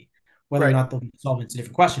indemnity. Whether or not they'll be solved, it's a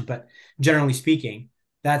different question. But generally speaking,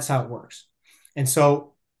 that's how it works. And so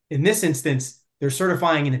in this instance, they're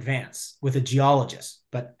certifying in advance with a geologist.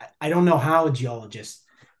 But I don't know how a geologist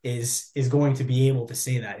is going to be able to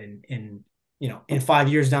say that in 5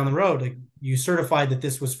 years down the road. Like, you certified that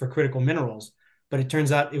this was for critical minerals, but it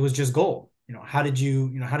turns out it was just gold. How did you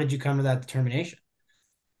come to that determination?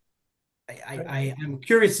 I'm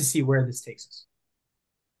curious to see where this takes us.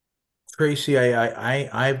 Tracy,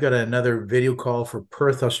 I've got another video call for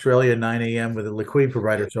Perth, Australia, 9 a.m. with a liquidity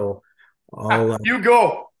provider. So I'll you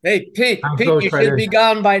go. Hey, Pete, you should be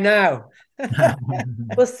gone by now.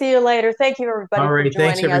 We'll see you later. Thank you, everybody, for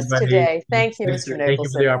joining us today. Thank you, Mr. Nicholson. Thank you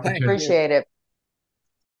for the opportunity. Appreciate it.